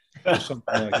Gamma.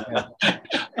 Something like that.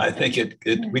 I think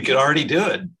we could already do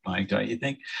it, Mike, don't you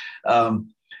think?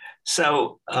 One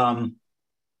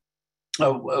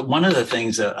of the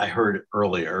things that I heard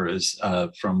earlier is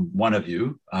from one of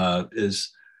you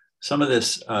is some of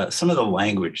the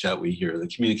language that we hear, the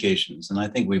communications, and I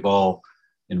think we've all,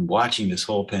 in watching this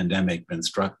whole pandemic, been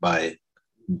struck by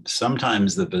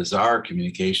sometimes the bizarre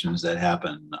communications that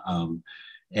happen,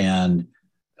 And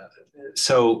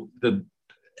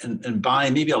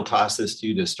Bonnie, maybe I'll toss this to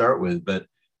you to start with, but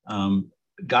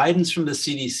guidance from the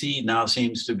CDC now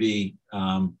seems to be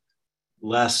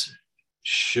less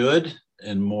should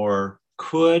and more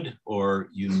could, or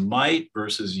you might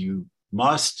versus you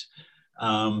must.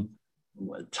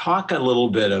 Talk a little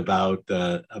bit about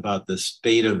the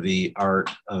state of the art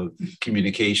of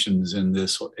communications in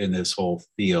this whole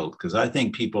field, because I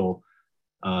think people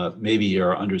maybe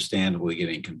are understandably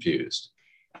getting confused.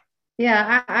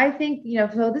 Yeah, I think,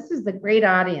 so this is the great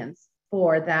audience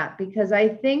for that, because I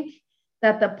think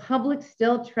that the public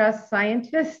still trusts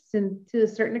scientists and to a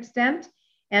certain extent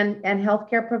and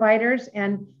healthcare providers.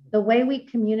 And the way we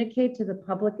communicate to the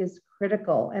public is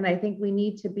critical. And I think we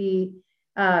need to be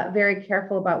very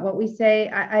careful about what we say.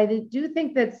 I do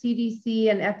think that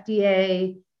CDC and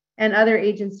FDA and other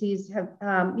agencies have,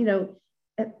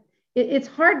 it's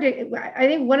hard to, I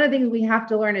think one of the things we have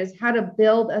to learn is how to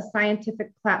build a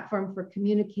scientific platform for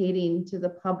communicating to the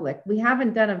public. We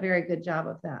haven't done a very good job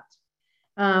of that.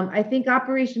 I think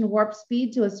Operation Warp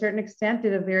Speed, to a certain extent,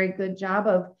 did a very good job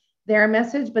of their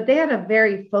message, but they had a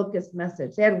very focused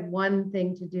message. They had one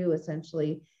thing to do,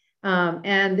 essentially.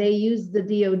 And they used the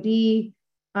DoD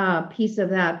piece of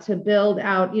that to build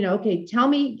out, okay,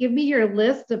 give me your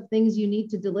list of things you need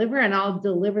to deliver, and I'll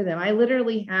deliver them. I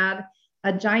literally had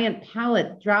a giant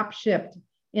pallet drop shipped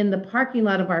in the parking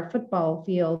lot of our football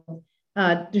field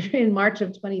in March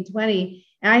of 2020.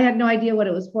 And I had no idea what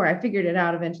it was for. I figured it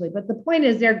out eventually. But the point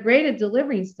is, they're great at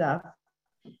delivering stuff,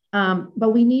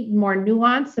 but we need more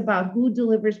nuance about who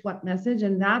delivers what message.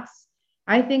 And that's,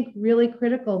 I think, really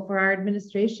critical for our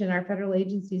administration, our federal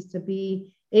agencies, to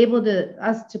be able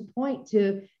to point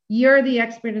to, you're the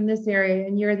expert in this area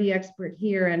and you're the expert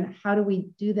here. And how do we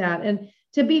do that? And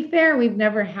to be fair, we've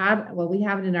never had, we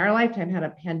haven't in our lifetime had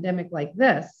a pandemic like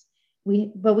this.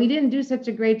 But we didn't do such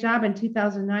a great job in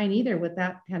 2009 either with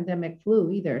that pandemic flu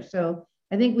either. So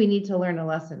I think we need to learn a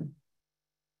lesson.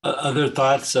 Other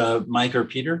thoughts, Mike or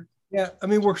Peter? Yeah, I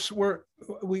mean,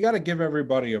 we got to give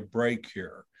everybody a break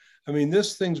here. I mean,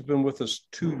 this thing's been with us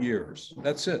 2 years.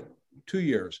 That's it, 2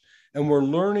 years. And we're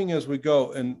learning as we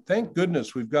go. And thank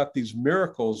goodness we've got these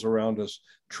miracles around us,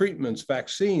 treatments,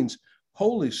 vaccines.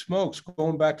 Holy smokes,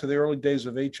 going back to the early days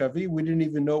of HIV, we didn't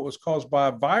even know it was caused by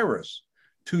a virus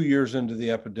 2 years into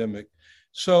the epidemic.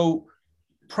 So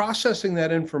processing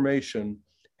that information,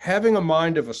 having a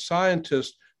mind of a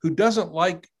scientist who doesn't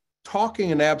like talking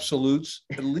in absolutes,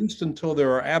 at least until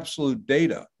there are absolute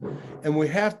data. And we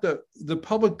have to, the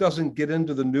public doesn't get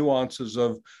into the nuances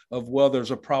of well,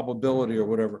 there's a probability or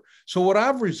whatever. So what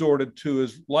I've resorted to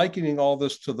is likening all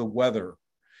this to the weather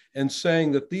and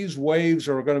saying that these waves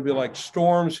are going to be like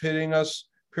storms hitting us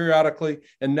periodically.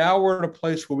 And now we're at a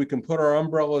place where we can put our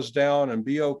umbrellas down and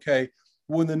be okay.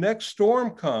 When the next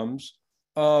storm comes,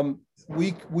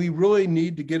 we really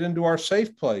need to get into our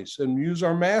safe place and use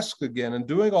our masks again and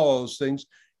doing all those things,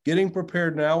 getting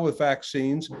prepared now with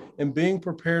vaccines and being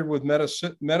prepared with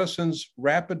medicines,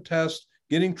 rapid tests,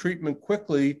 getting treatment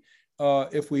quickly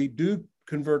if we do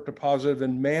convert to positive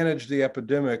and manage the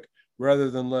epidemic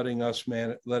rather than letting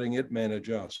it manage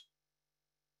us.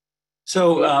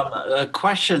 So a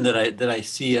question that I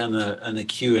see on the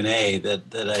Q&A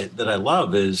that I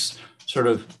love is sort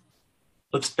of,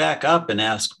 let's back up and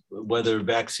ask whether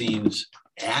vaccines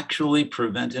actually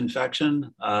prevent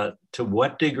infection. To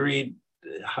what degree,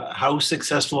 how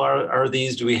successful are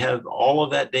these? Do we have all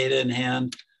of that data in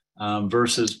hand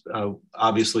versus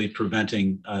obviously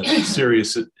preventing a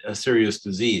serious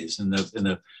disease? And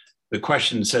the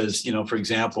question says, for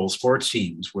example, sports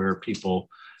teams where people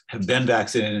have been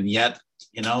vaccinated and yet,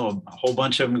 a whole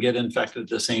bunch of them get infected at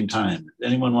the same time.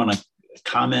 Anyone want to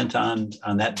comment on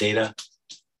that data?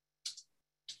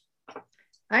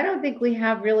 I don't think we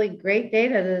have really great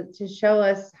data to show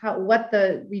us what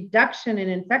the reduction in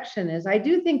infection is. I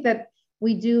do think that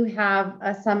we do have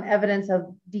some evidence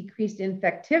of decreased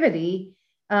infectivity,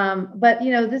 but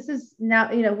this is now,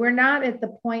 we're not at the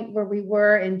point where we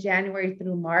were in January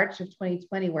through March of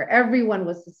 2020, where everyone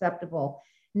was susceptible.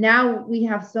 Now we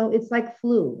have, it's like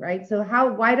flu, right? So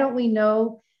why don't we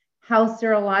know how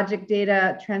serologic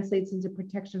data translates into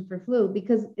protection for flu?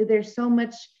 Because there's so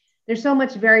much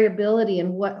variability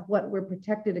in what we're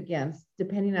protected against,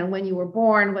 depending on when you were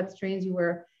born, what strains you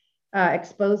were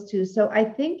exposed to. So I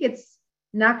think it's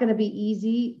not going to be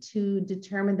easy to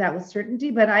determine that with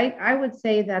certainty, but I would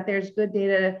say that there's good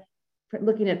data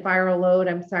looking at viral load.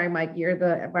 I'm sorry, Mike, you're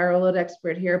the viral load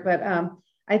expert here, but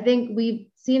I think we've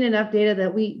seen enough data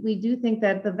that we do think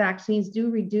that the vaccines do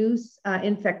reduce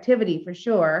infectivity for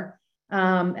sure,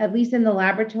 at least in the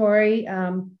laboratory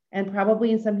and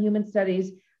probably in some human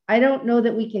studies. I don't know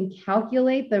that we can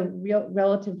calculate the real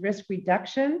relative risk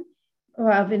reduction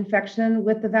of infection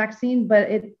with the vaccine, but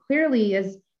it clearly,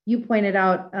 as you pointed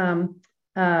out,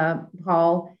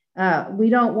 Paul, we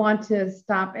don't want to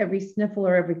stop every sniffle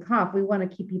or every cough. We want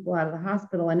to keep people out of the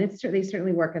hospital, and they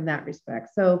certainly work in that respect.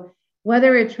 So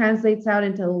whether it translates out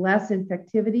into less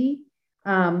infectivity,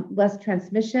 less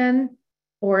transmission,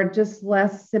 or just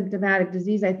less symptomatic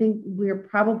disease, I think we're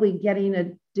probably getting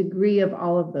a degree of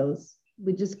all of those.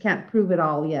 We just can't prove it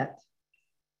all yet.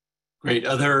 Great.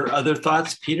 Other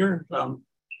thoughts, Peter? Mike?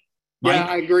 Yeah,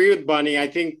 I agree with Bonnie. I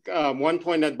think one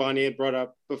point that Bonnie had brought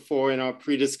up before in our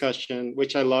pre-discussion,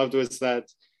 which I loved, was that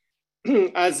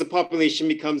as the population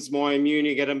becomes more immune,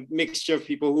 you get a mixture of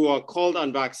people who are called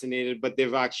unvaccinated, but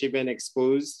they've actually been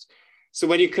exposed. So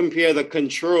when you compare the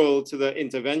control to the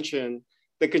intervention,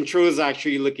 the control is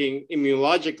actually looking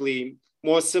immunologically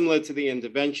more similar to the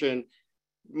intervention,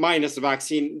 minus the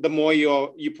vaccine, the more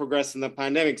you progress in the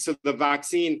pandemic. So the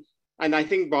vaccine, and I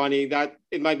think, Bonnie, that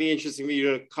it might be interesting for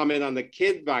you to comment on the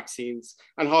kid vaccines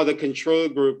and how the control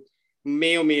group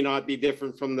may or may not be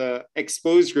different from the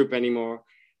exposed group anymore.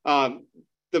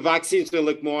 The vaccines will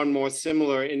look more and more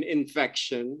similar in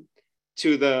infection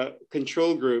to the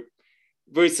control group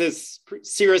versus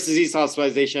serious disease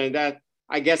hospitalization. And that,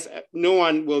 I guess, no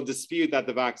one will dispute that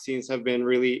the vaccines have been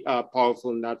really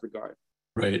powerful in that regard.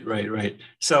 Right.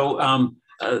 So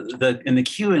in the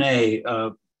Q&A,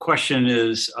 question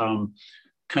is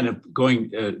kind of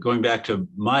going back to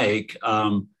Mike,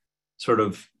 sort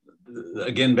of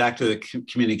again back to the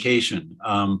communication.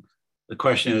 The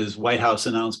question is, White House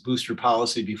announced booster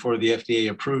policy before the FDA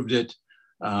approved it,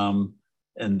 and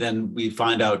then we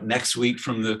find out next week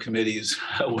from the committees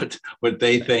what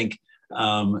they think.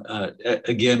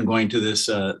 Again, going to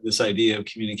this idea of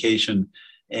communication,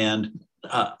 and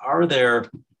are there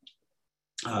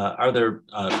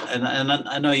and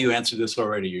I know you answered this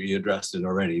already, you addressed it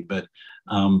already, but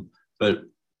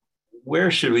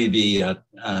where should we be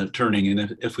turning?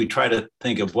 And if we try to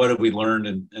think of what have we learned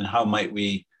and how might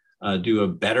we do a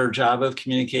better job of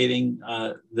communicating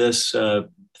this,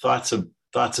 thoughts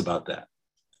about that?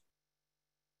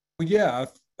 Well, yeah,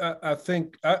 I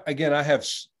think, again, I have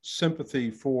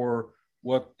sympathy for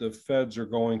what the feds are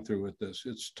going through with this.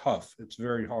 It's tough. It's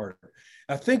very hard.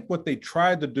 I think what they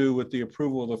tried to do with the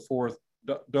approval of the fourth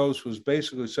dose was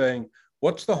basically saying,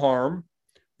 what's the harm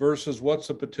versus what's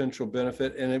the potential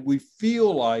benefit? And we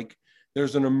feel like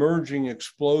there's an emerging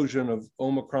explosion of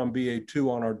Omicron BA.2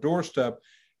 on our doorstep,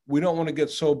 we don't want to get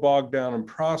so bogged down in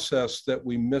process that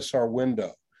we miss our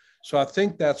window. So I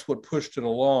think that's what pushed it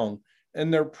along.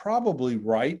 And they're probably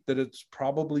right that it's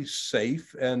probably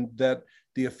safe and that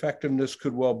the effectiveness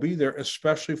could well be there,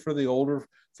 especially for the older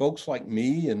folks like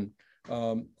me and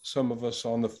some of us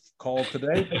on the call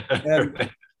today.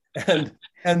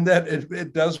 And that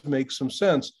it does make some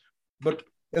sense. But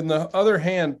on the other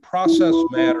hand, process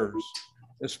matters,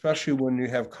 especially when you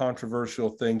have controversial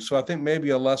things. So I think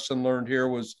maybe a lesson learned here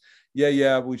was,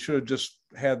 we should have just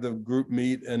had the group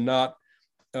meet and not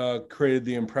created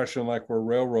the impression like we're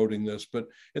railroading this. But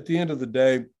at the end of the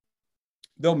day,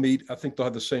 they'll meet. I think they'll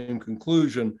have the same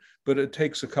conclusion, but it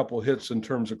takes a couple hits in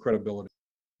terms of credibility.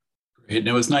 And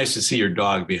it was nice to see your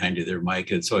dog behind you there,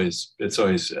 Mike. It's always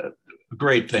a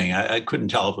great thing. I couldn't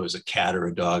tell if it was a cat or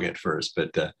a dog at first,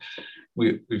 but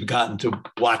we've gotten to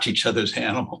watch each other's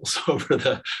animals over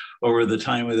the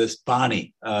time of this.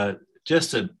 Bonnie,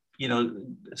 just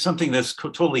something that's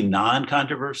totally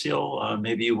non-controversial.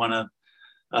 Maybe you want to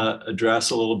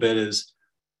address a little bit is,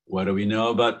 what do we know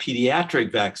about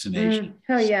pediatric vaccination?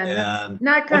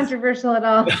 Not controversial at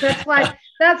all.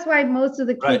 That's why most of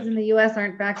the kids in the U.S.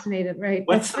 aren't vaccinated, right?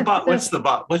 What's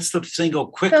the single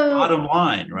quick bottom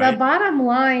line, right? The bottom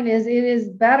line is it is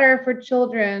better for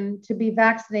children to be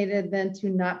vaccinated than to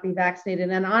not be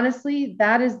vaccinated. And honestly,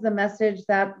 that is the message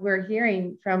that we're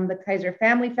hearing from the Kaiser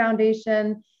Family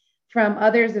Foundation, from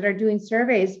others that are doing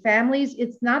surveys. Families,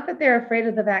 it's not that they're afraid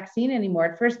of the vaccine anymore.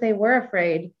 At first they were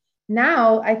afraid.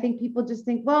 Now, I think people just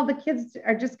think, well, the kids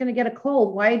are just going to get a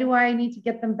cold. Why do I need to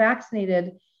get them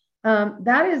vaccinated?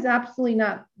 That is absolutely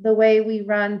not the way we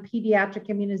run pediatric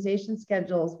immunization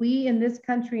schedules. We in this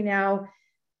country now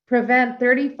prevent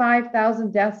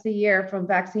 35,000 deaths a year from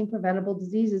vaccine preventable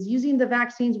diseases using the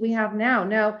vaccines we have now.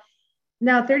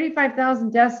 Now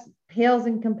 35,000 deaths pales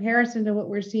in comparison to what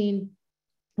we're seeing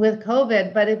with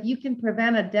COVID. But if you can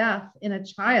prevent a death in a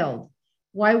child,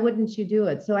 why wouldn't you do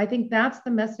it? So I think that's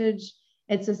the message.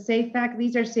 It's a safe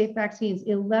these are safe vaccines,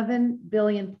 11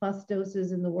 billion plus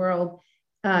doses in the world,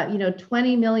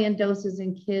 20 million doses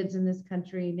in kids in this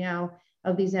country now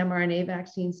of these mRNA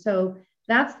vaccines. So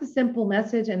that's the simple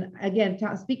message. And again,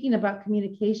 speaking about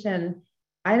communication,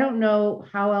 I don't know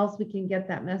how else we can get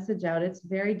that message out. It's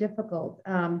very difficult.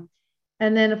 And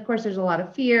then of course, there's a lot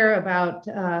of fear about,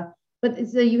 but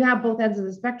so you have both ends of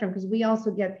the spectrum, because we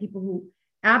also get people who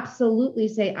absolutely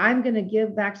say, I'm going to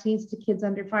give vaccines to kids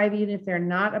under 5, even if they're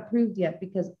not approved yet,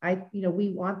 because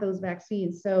we want those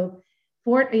vaccines. So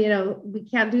we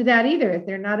can't do that either if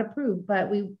they're not approved, but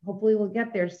we hopefully will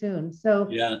get there soon. So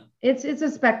it's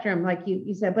a spectrum, like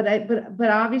you said, but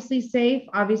obviously safe,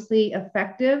 obviously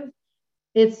effective.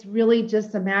 It's really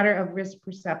just a matter of risk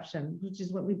perception, which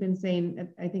is what we've been saying,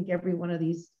 I think, every one of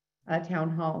these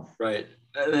town halls. Right.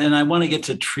 And I want to get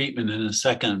to treatment in a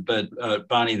second, but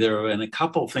Bonnie, there have been a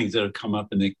couple of things that have come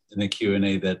up in the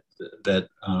Q&A that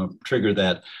trigger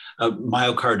that.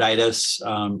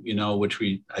 Myocarditis, which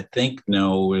we I think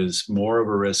know is more of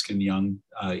a risk in young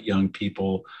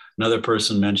people. Another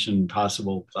person mentioned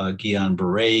possible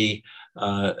Guillain-Barré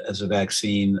as a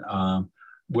vaccine.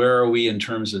 Where are we in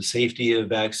terms of safety of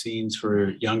vaccines for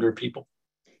younger people?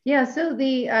 Yeah, so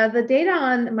the data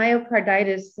on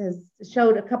myocarditis has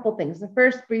showed a couple things. The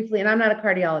first, briefly, and I'm not a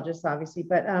cardiologist, obviously,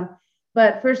 but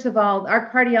first of all,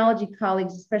 our cardiology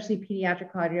colleagues, especially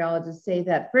pediatric cardiologists, say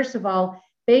that first of all,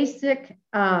 basic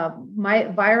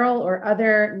viral or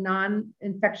other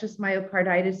non-infectious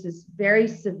myocarditis is very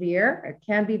severe. It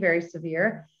can be very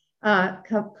severe.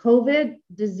 COVID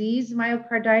disease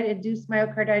induced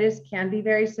myocarditis can be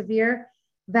very severe.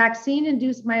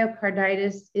 Vaccine-induced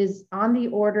myocarditis is on the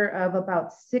order of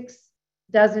about 6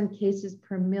 dozen cases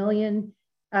per million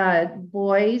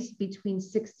boys between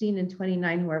 16 and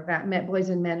 29 who are boys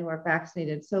and men who are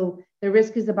vaccinated. So the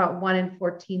risk is about 1 in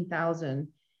 14,000.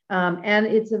 And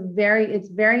it's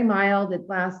very mild. It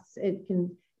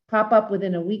can pop up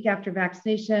within a week after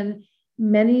vaccination.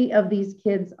 Many of these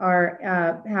kids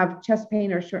have chest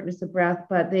pain or shortness of breath,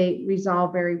 but they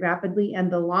resolve very rapidly. And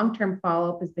the long-term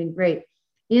follow-up has been great.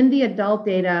 In the adult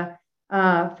data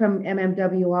from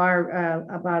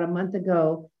MMWR about a month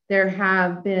ago, there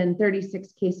have been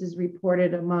 36 cases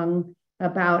reported among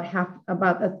about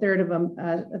a third of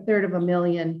a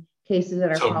million cases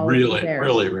that are really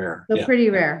rare. So pretty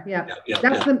rare.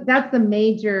 That's the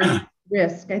major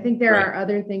risk. I think there are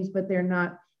other things, but they're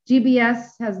not. GBS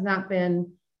has not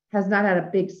had a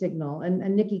big signal,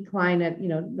 and Nikki Klein at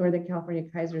Northern California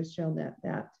Kaiser has shown that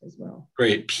as well.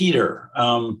 Great, Peter.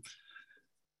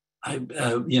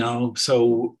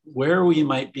 So where we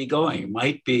might be going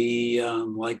might be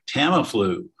like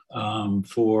Tamiflu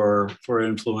for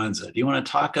influenza. Do you want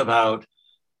to talk about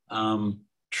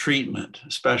treatment,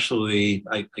 especially,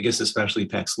 I guess, especially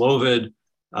Paxlovid,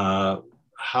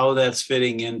 how that's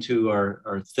fitting into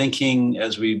our thinking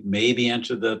as we maybe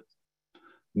enter the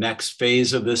next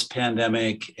phase of this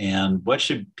pandemic, and what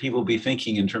should people be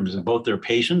thinking in terms of both their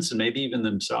patients and maybe even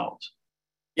themselves?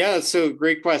 Yeah, so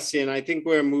great question. I think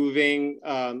we're moving,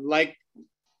 like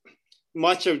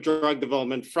much of drug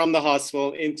development, from the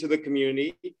hospital into the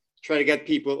community, try to get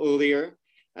people earlier.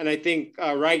 And I think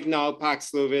right now,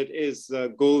 Paxlovid is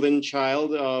the golden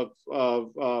child of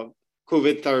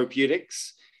COVID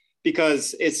therapeutics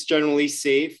because it's generally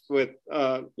safe with,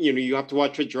 you have to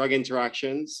watch for drug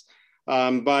interactions,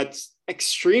 but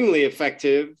extremely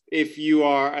effective if you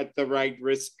are at the right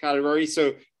risk category.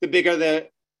 So the bigger the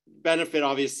benefit,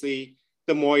 obviously,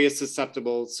 the more you're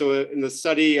susceptible. So in the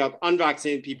study of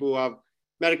unvaccinated people who have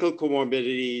medical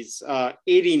comorbidities,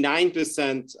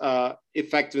 89%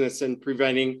 effectiveness in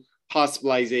preventing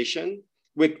hospitalization,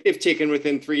 if taken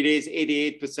within 3 days,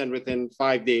 88% within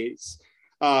 5 days.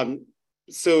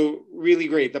 So really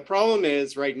great. The problem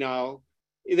is right now,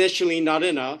 initially not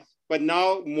enough, but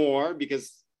now more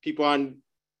because people aren't,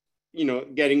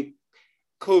 getting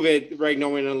COVID right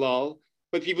now in a lull.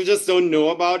 But people just don't know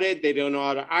about it. They don't know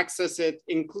how to access it.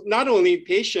 Not only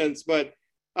patients, but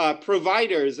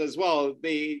providers as well.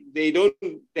 They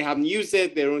haven't used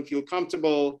it. They don't feel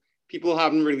comfortable. People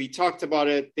haven't really talked about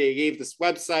it. They gave this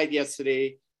website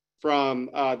yesterday from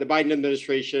the Biden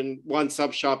administration, One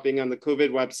Stop Shopping on the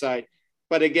COVID website.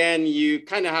 But again, you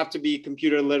kind of have to be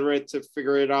computer literate to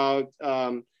figure it out.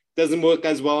 Doesn't work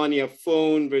as well on your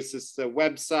phone versus the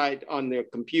website on their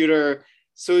computer.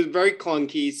 So it's very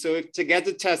clunky. So to get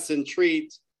the test and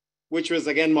treat, which was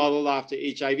again modeled after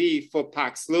HIV for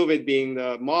Paxlovid being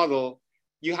the model,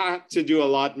 you have to do a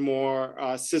lot more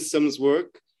systems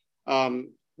work,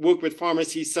 work with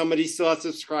pharmacies. Somebody still has to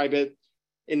prescribe it.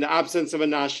 In the absence of a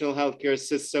national healthcare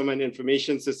system and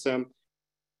information system,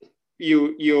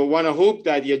 you want to hope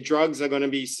that your drugs are going to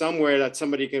be somewhere that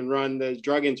somebody can run the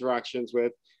drug interactions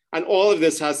with. And all of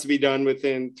this has to be done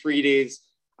within 3 days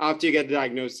after you get the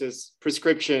diagnosis,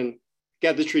 prescription,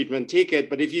 get the treatment, take it.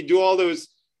 But if you do all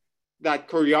that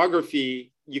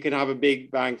choreography, you can have a big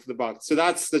bang for the buck. So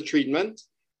that's the treatment.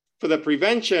 For the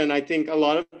prevention, I think a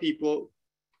lot of people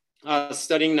are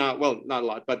studying now, well, not a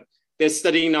lot, but they're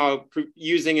studying now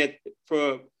using it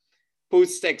for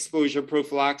post-exposure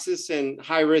prophylaxis and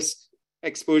high-risk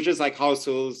exposures like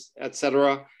households, et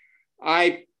cetera.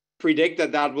 I predict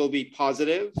that will be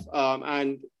positive.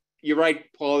 And you're right,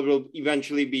 Paul, it will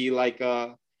eventually be like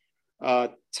a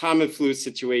Tamiflu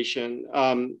situation.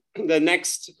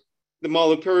 The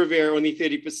molnupiravir, only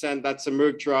 30%, that's a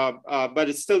Merck drug, but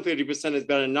it's still 30% is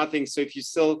better than nothing. So if you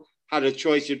still had a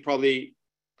choice, you'd probably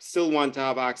still want to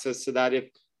have access to that if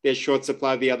there's short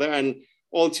supply of the other. And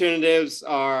alternatives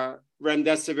are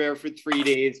remdesivir for 3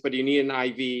 days, but you need an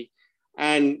IV.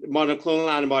 And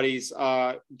monoclonal antibodies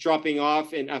are dropping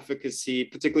off in efficacy,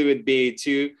 particularly with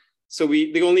BA.2. So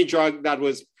the only drug that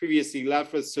was previously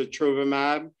left was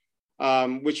sotrovimab,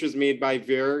 which was made by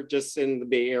Vir just in the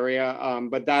Bay Area.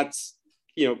 But that's,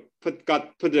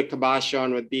 got put the kibosh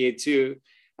on with BA.2.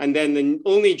 And then the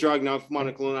only drug now for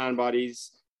monoclonal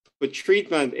antibodies for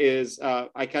treatment is,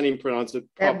 I can't even pronounce it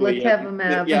properly. Whatever.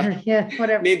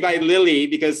 Made by Lilly,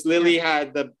 because Lilly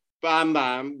had the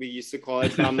Bam, we used to call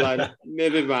it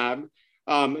Bamlanivimab,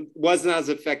 wasn't as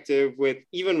effective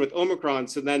even with Omicron.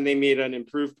 So then they made an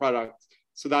improved product.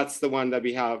 So that's the one that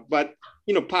we have. But,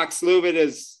 Paxlovid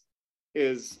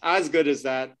is as good as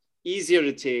that, easier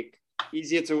to take,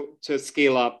 easier to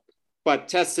scale up, but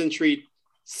test and treat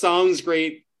sounds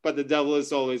great, but the devil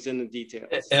is always in the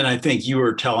details. And I think you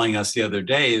were telling us the other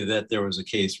day that there was a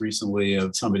case recently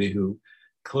of somebody who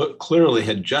clearly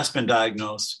had just been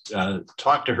diagnosed,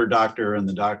 talked to her doctor, and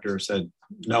the doctor said,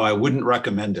 no, I wouldn't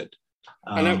recommend it.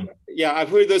 And I've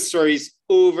heard those stories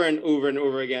over and over and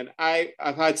over again.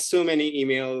 I've had so many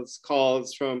emails,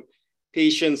 calls from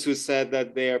patients who said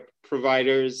that their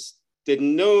providers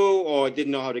didn't know or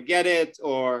didn't know how to get it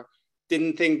or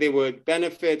didn't think they would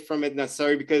benefit from it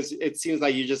necessarily because it seems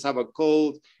like you just have a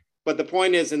cold. But the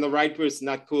point is, in the right person,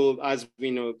 that cold, as we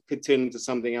know, could turn into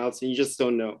something else, and you just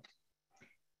don't know.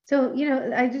 So,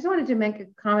 I just wanted to make a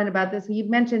comment about this. You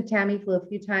mentioned Tamiflu a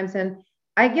few times, and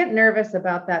I get nervous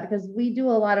about that because we do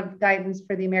a lot of guidance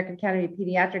for the American Academy of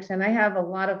Pediatrics, and I have a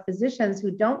lot of physicians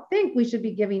who don't think we should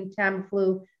be giving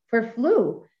Tamiflu for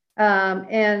flu.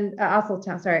 and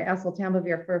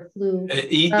oseltamivir for flu.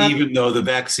 Even though the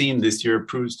vaccine this year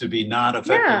proves to be not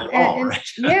effective at all, right?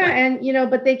 And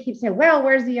but they keep saying, well,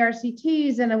 where's the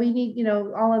RCTs? And we need,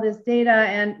 all of this data.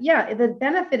 And the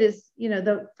benefit is,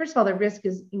 first of all, the risk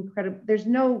is incredible. There's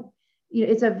no,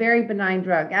 it's a very benign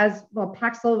drug. As well,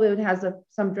 Paxlovid has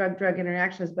some drug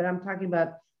interactions, but I'm talking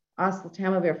about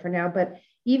oseltamivir for now. But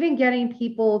even getting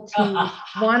people to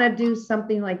want to do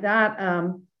something like that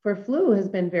for flu has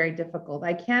been very difficult.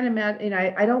 I can't imagine,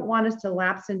 I don't want us to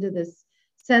lapse into this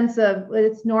sense of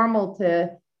it's normal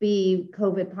to be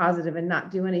COVID positive and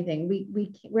not do anything.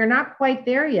 We're not quite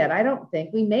there yet. I don't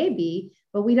think. We may be,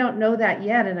 but we don't know that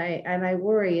yet. And I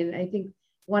worry. And I think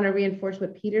want to reinforce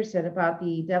what Peter said about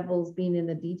the devils being in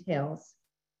the details.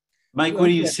 Mike, what are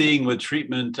you seeing with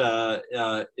treatment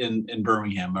in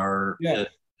Birmingham? Or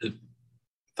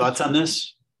thoughts on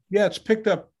this? Yeah, it's picked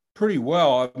up pretty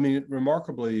well. I mean,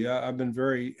 remarkably, I've been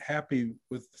very happy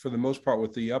for the most part,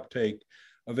 with the uptake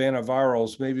of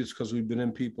antivirals. Maybe it's because we've been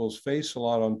in people's face a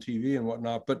lot on TV and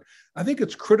whatnot, but I think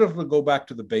it's critical to go back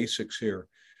to the basics here.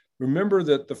 Remember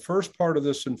that the first part of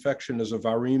this infection is a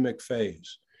viremic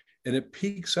phase, and it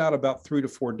peaks out about 3 to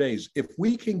 4 days. If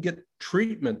we can get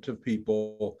treatment to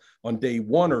people on day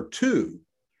 1 or 2,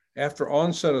 after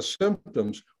onset of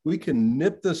symptoms, we can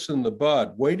nip this in the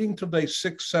bud. Waiting till day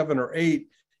 6, 7, or 8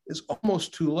 is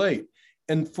almost too late.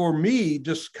 And for me,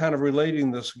 just kind of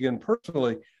relating this again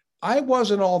personally, I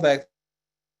wasn't all that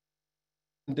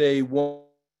day 1.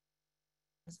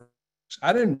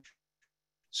 I didn't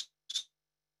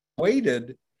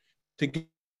waited to get.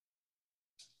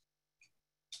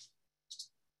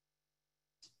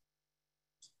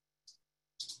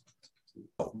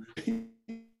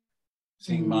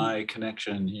 Seeing my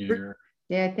connection here.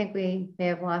 Yeah, I think we may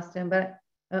have lost him, but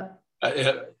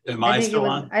am I still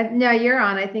on? No, you're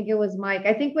on. I think it was Mike.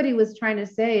 I think what he was trying to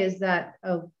say is that,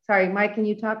 oh, sorry, Mike, can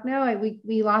you talk now?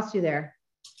 We lost you there.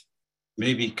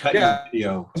 Maybe cut your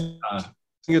video.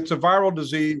 It's a viral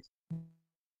disease.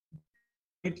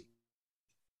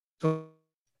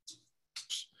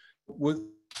 With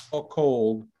a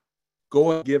cold,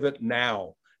 go and give it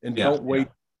now and don't wait.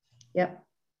 Yep,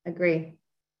 agree.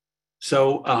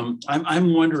 So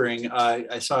I'm wondering,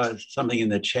 I saw something in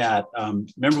the chat.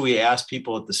 Remember we asked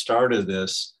people at the start of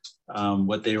this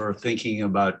what they were thinking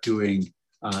about doing.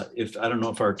 I don't know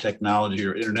if our technology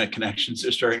or internet connections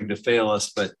are starting to fail us,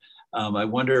 but I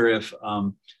wonder if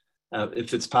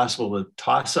it's possible to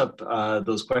toss up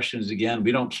those questions again.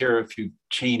 We don't care if you've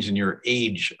changed in your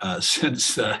age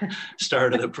since the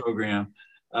start of the program.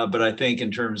 But I think in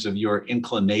terms of your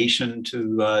inclination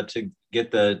to get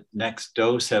the next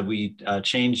dose, have we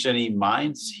changed any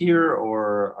minds here,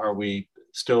 or are we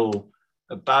still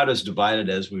about as divided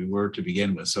as we were to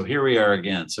begin with? So here we are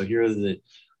again. So here is the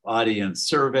audience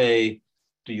survey.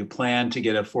 Do you plan to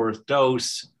get a 4th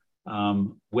dose?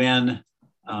 When?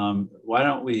 Why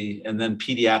don't we? And then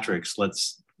pediatrics.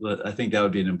 I think that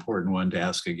would be an important one to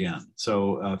ask again.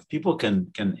 So if people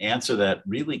can answer that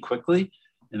really quickly.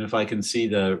 And if I can see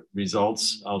the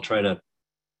results, I'll try to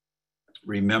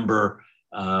remember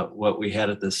what we had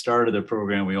at the start of the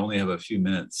program. We only have a few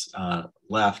minutes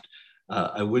left.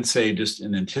 I would say, just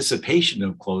in anticipation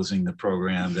of closing the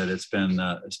program, that it's been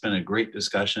a great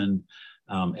discussion,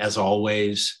 as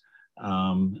always,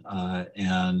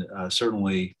 and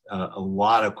certainly a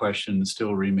lot of questions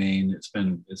still remain. It's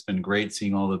been great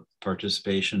seeing all the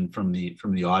participation from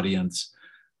the audience.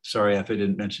 Sorry if I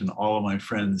didn't mention all of my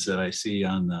friends that I see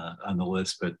on the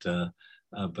list,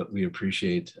 but we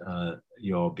appreciate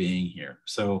you all being here.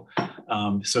 So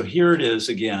here it is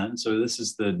again. So this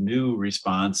is the new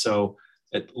response. So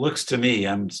it looks to me,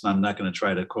 I'm not going to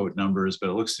try to quote numbers, but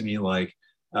it looks to me like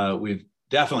we've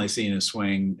definitely seen a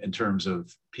swing in terms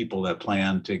of people that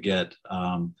plan to get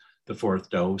the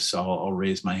 4th dose. I'll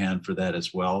raise my hand for that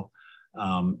as well.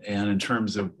 And in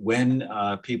terms of when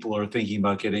people are thinking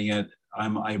about getting it,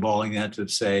 I'm eyeballing that to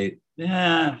say,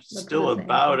 still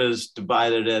about as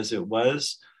divided as it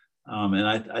was. And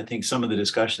I think some of the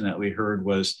discussion that we heard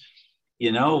was,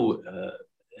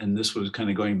 and this was kind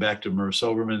of going back to Merv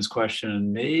Silverman's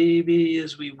question, maybe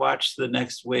as we watch the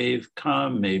next wave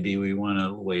come, maybe we want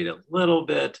to wait a little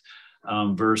bit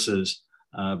versus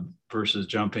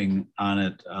jumping on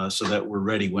it so that we're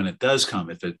ready when it does come,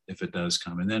 if it does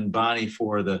come. And then Bonnie,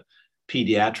 for the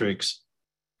pediatrics,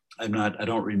 I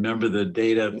don't remember the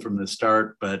data from the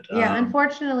start, but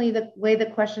unfortunately, the way the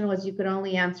question was, you could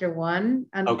only answer one.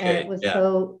 Okay. And it was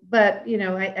but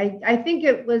I think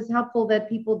it was helpful that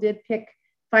people did pick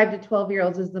 5 to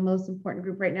 12-year-olds as the most important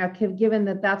group right now, given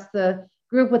that that's the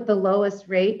group with the lowest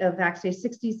rate of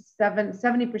vaccination.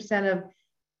 70% of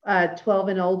 12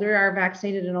 and older are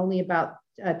vaccinated, and only about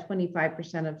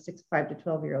 25% of 5 to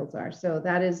 12-year-olds are. So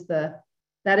that is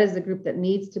the group that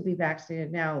needs to be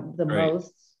vaccinated now the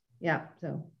most. Yeah.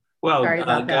 So well, sorry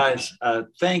about guys,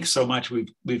 thanks so much.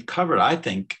 We've covered, I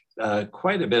think,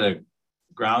 quite a bit of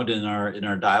ground in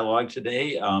our dialogue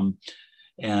today,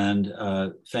 and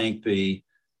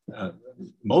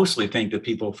mostly thank the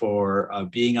people for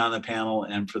being on the panel,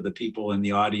 and for the people in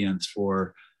the audience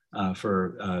for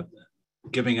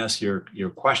giving us your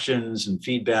questions and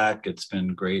feedback. It's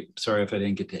been great. Sorry if I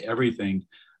didn't get to everything,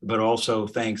 but also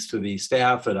thanks to the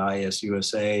staff at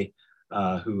ISUSA,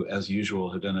 who, as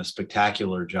usual, have done a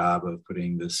spectacular job of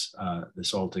putting this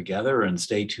all together. And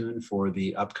stay tuned for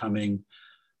the upcoming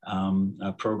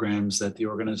programs that the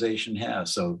organization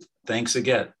has. So thanks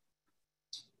again.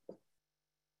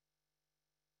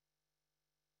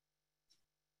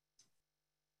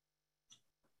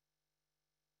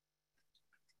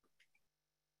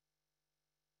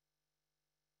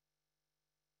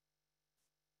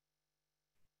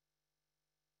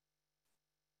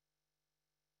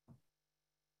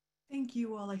 Thank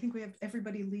you all. I think we have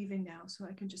everybody leaving now, so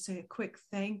I can just say a quick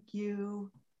thank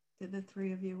you to the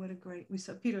three of you. What a great, we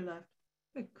saw Peter left.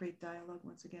 What a great dialogue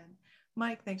once again.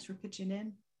 Mike, thanks for pitching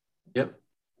in. Yep.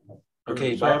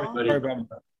 Okay, bye everybody. Sorry about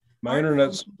that. My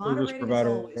internet service provider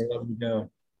let me down.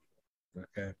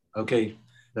 Okay. Okay.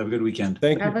 Have a good weekend.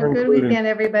 Thank you. Have a good weekend,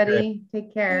 everybody.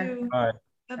 Take care. Bye.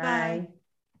 Bye-bye. Bye.